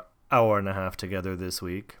our hour and a half together this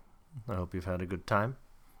week. I hope you've had a good time.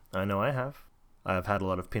 I know I have. I've had a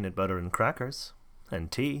lot of peanut butter and crackers, and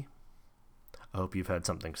tea. I hope you've had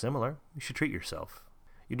something similar. You should treat yourself.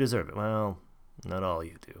 You deserve it. Well, not all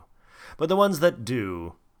you do. But the ones that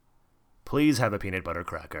do, please have a peanut butter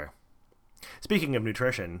cracker. Speaking of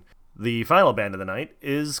nutrition, the final band of the night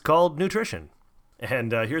is called Nutrition.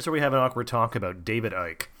 And here's where we have an awkward talk about David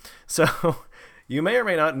Icke. So, you may or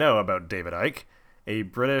may not know about David Icke, a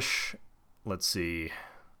British,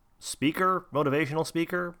 speaker, motivational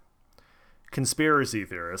speaker, conspiracy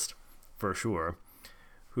theorist, for sure,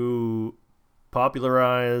 who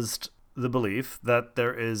popularized the belief that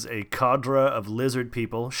there is a cadre of lizard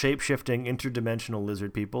people, shape-shifting interdimensional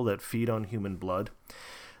lizard people that feed on human blood,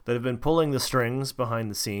 that have been pulling the strings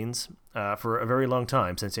behind the scenes for a very long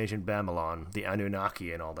time, since ancient Babylon, the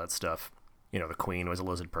Anunnaki and all that stuff. You know, the Queen was a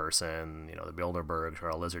lizard person, you know, the Bilderbergs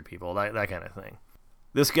are all lizard people, that kind of thing.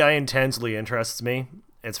 This guy intensely interests me.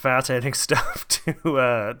 It's fascinating stuff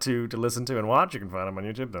to listen to and watch. You can find him on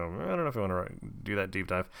YouTube, though. I don't know if you want to do that deep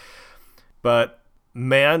dive. But,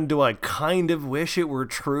 man, do I kind of wish it were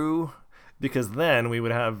true, because then we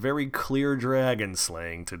would have very clear dragon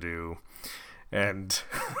slaying to do. And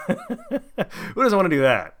who doesn't want to do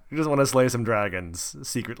that? Who doesn't want to slay some dragons,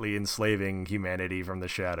 secretly enslaving humanity from the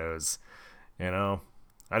shadows? You know,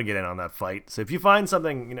 I'd get in on that fight. So if you find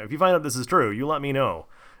something, if you find out this is true, you let me know,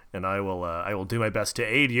 and I will do my best to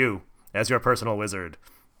aid you as your personal wizard.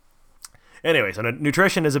 Anyway, so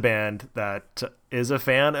Nutrition is a band that is a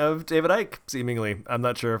fan of David Icke, seemingly. I'm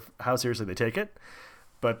not sure how seriously they take it,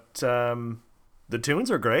 but the tunes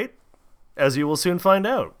are great, as you will soon find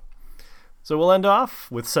out. So we'll end off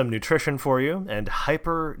with some Nutrition for you, and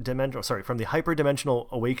from the Hyperdimensional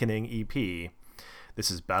Awakening EP. This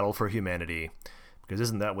is Battle for Humanity, because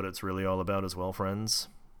isn't that what it's really all about as well, friends?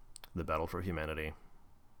 The battle for humanity.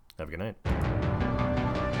 Have a good night.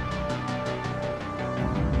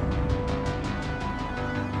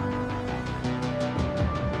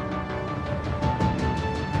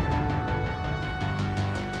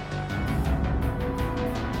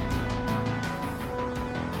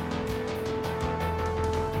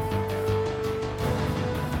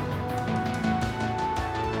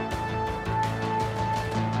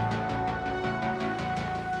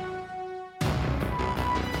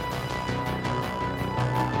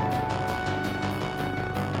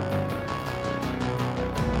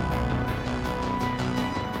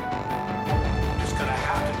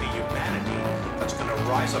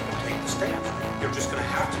 rise up and take the stand. You're just going to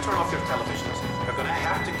have to turn off your televisions. They're going to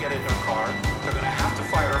have to get in their car. They're going to have to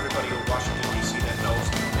fire everybody in Washington, D.C. that knows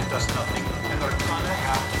and does nothing. And they're going to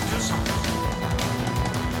have to do something.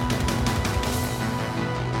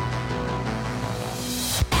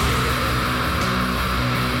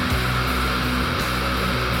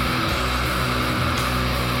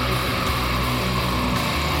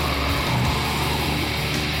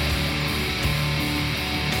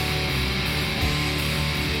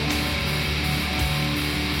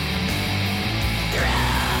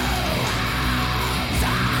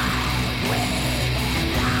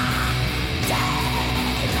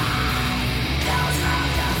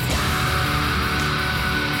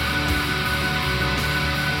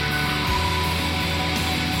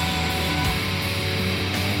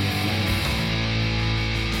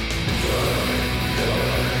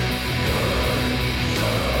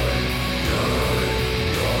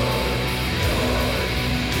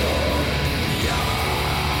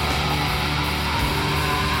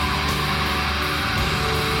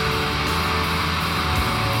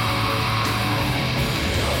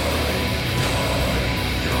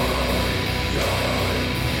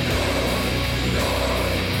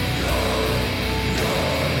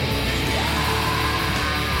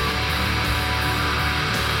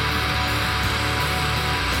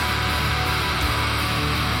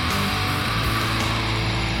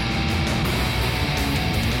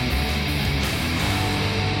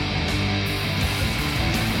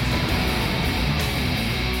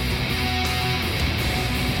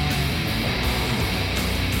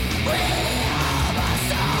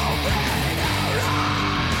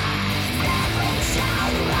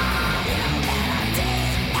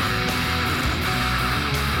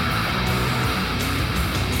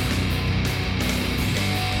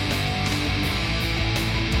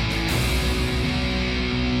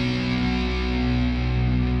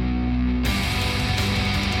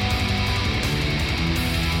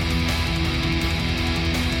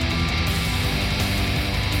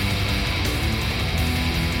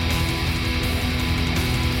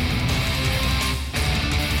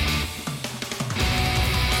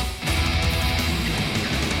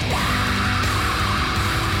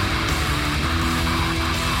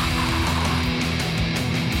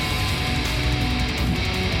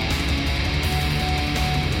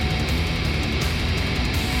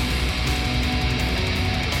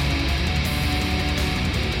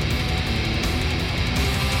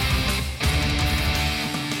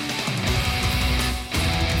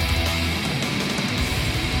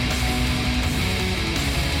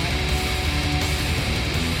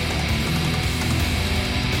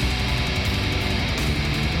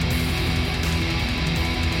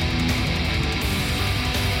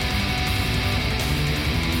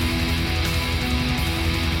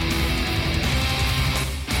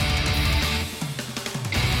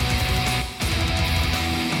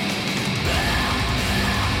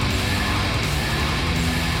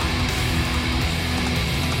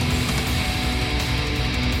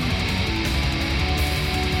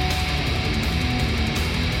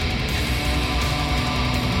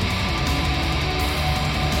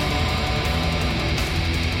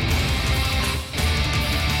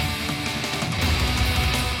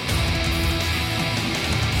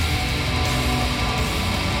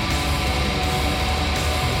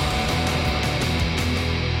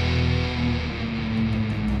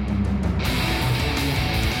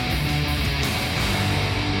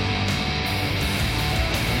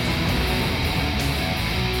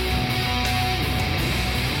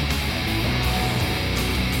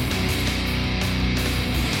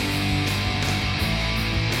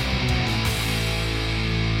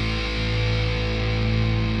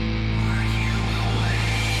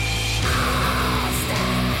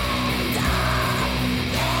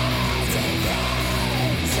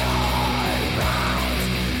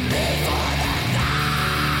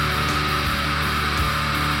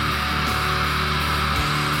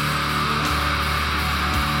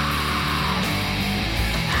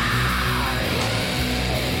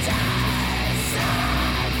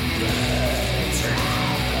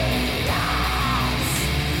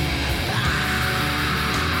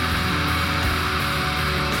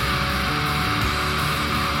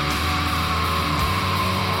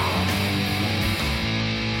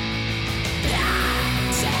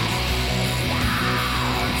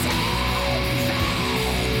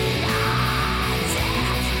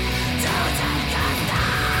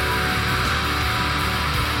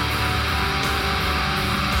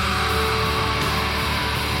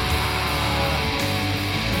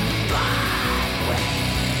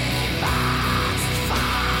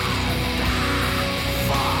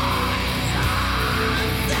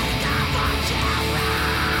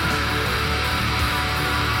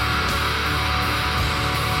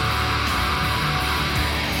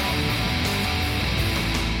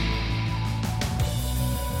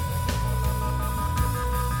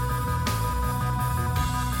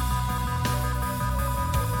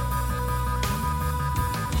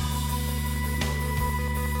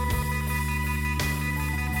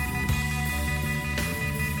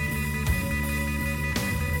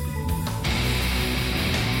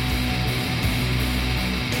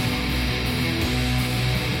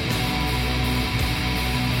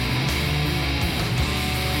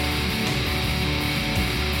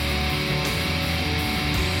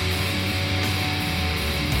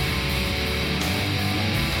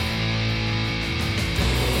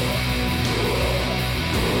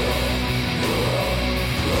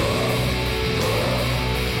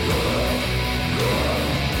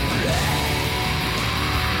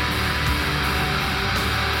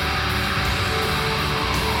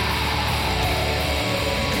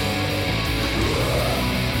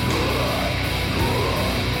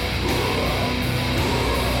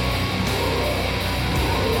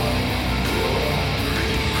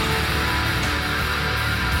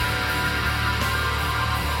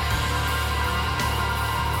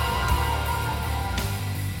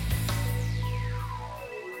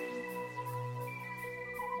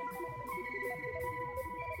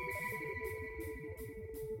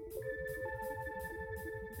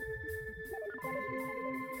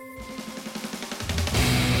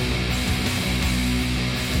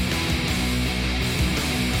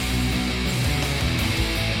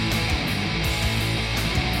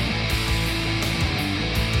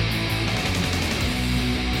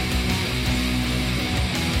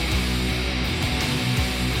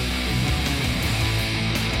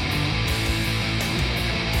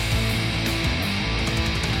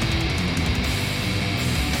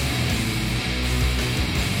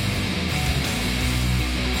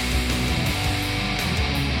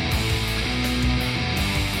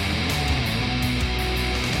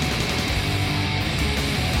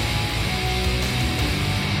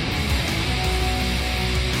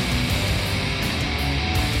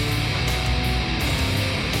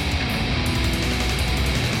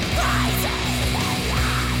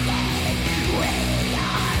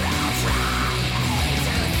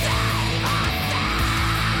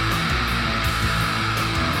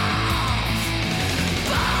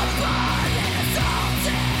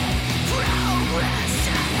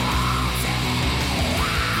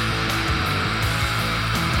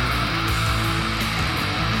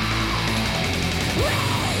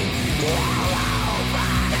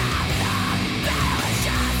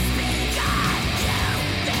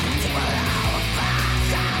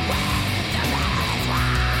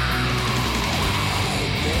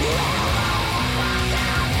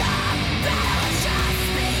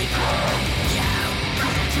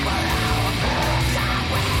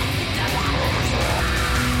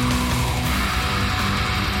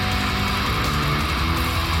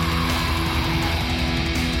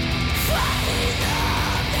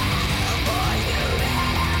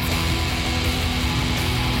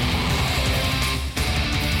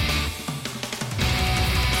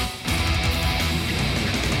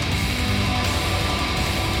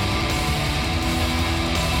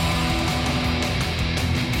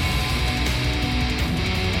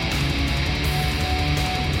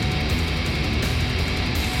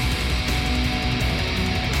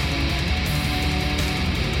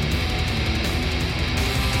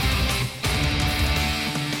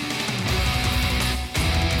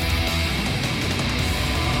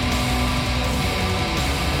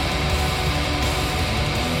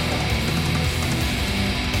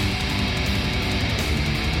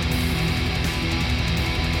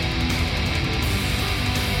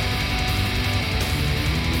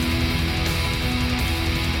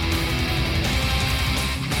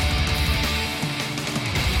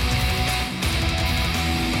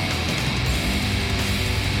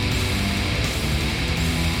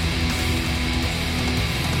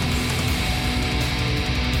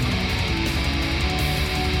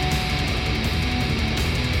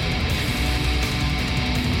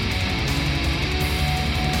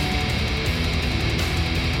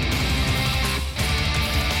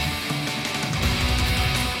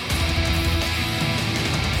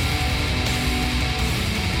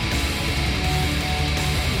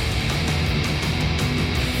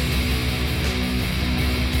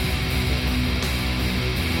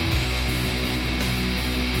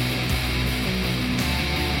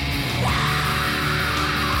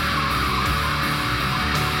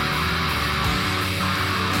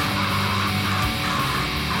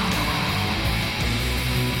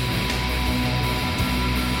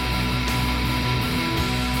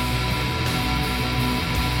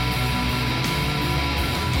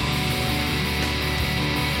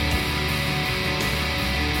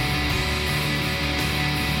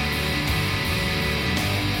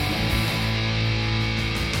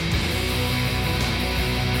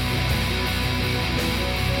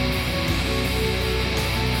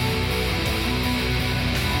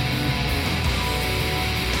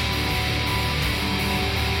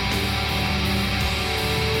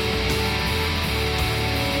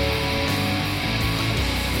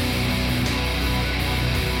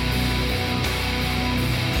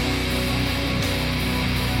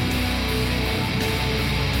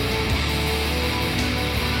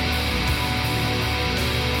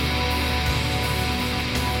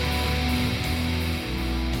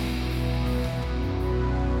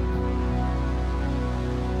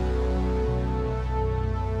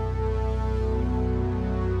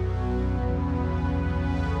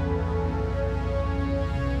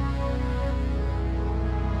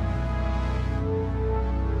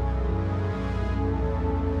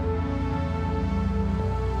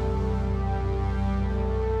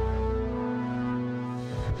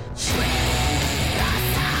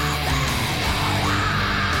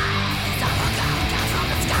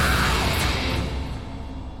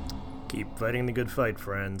 fighting the good fight,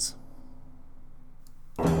 friends.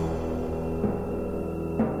 My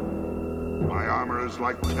armor is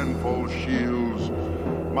like tenfold shields.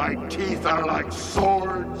 My teeth are like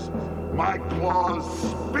swords. My claws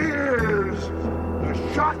spears. The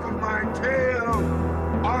shock of my tail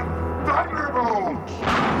are thunderbolts.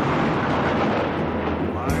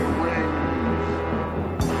 My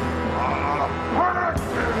wings are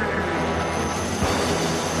hurricanes.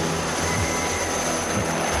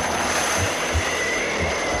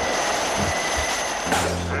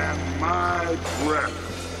 And my breath,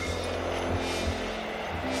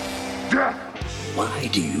 death. Why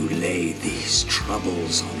do you lay these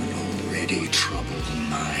troubles on an already troubled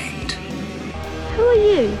mind? Who are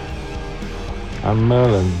you? I'm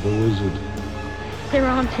Merlin, the wizard. There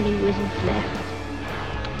aren't any wizards left.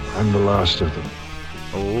 I'm the last of them.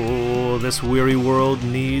 Oh, this weary world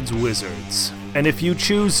needs wizards. And if you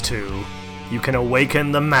choose to, you can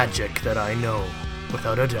awaken the magic that I know,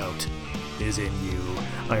 without a doubt, is in you.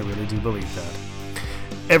 I really do believe that.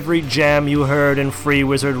 Every jam you heard in Free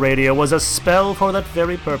Wizard Radio was a spell for that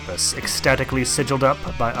very purpose, ecstatically sigiled up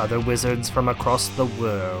by other wizards from across the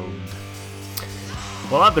world.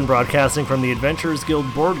 Well, I've been broadcasting from the Adventurers Guild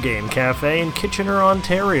Board Game Cafe in Kitchener,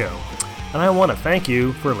 Ontario, and I want to thank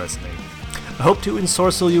you for listening. I hope to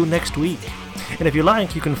ensorcel you next week, and if you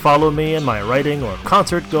like, you can follow me in my writing or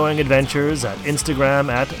concert-going adventures at Instagram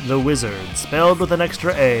at The Wizard, spelled with an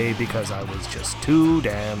extra A because I was just too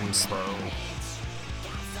damn slow.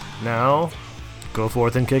 Now, go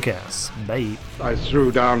forth and kick ass. Bye. I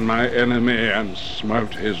threw down my enemy and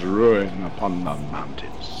smote his ruin upon the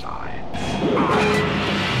mountainside.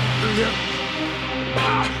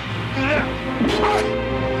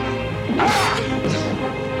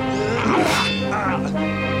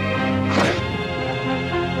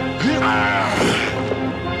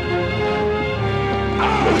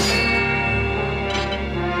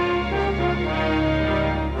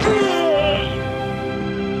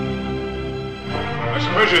 I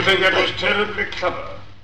suppose you think that was terribly clever.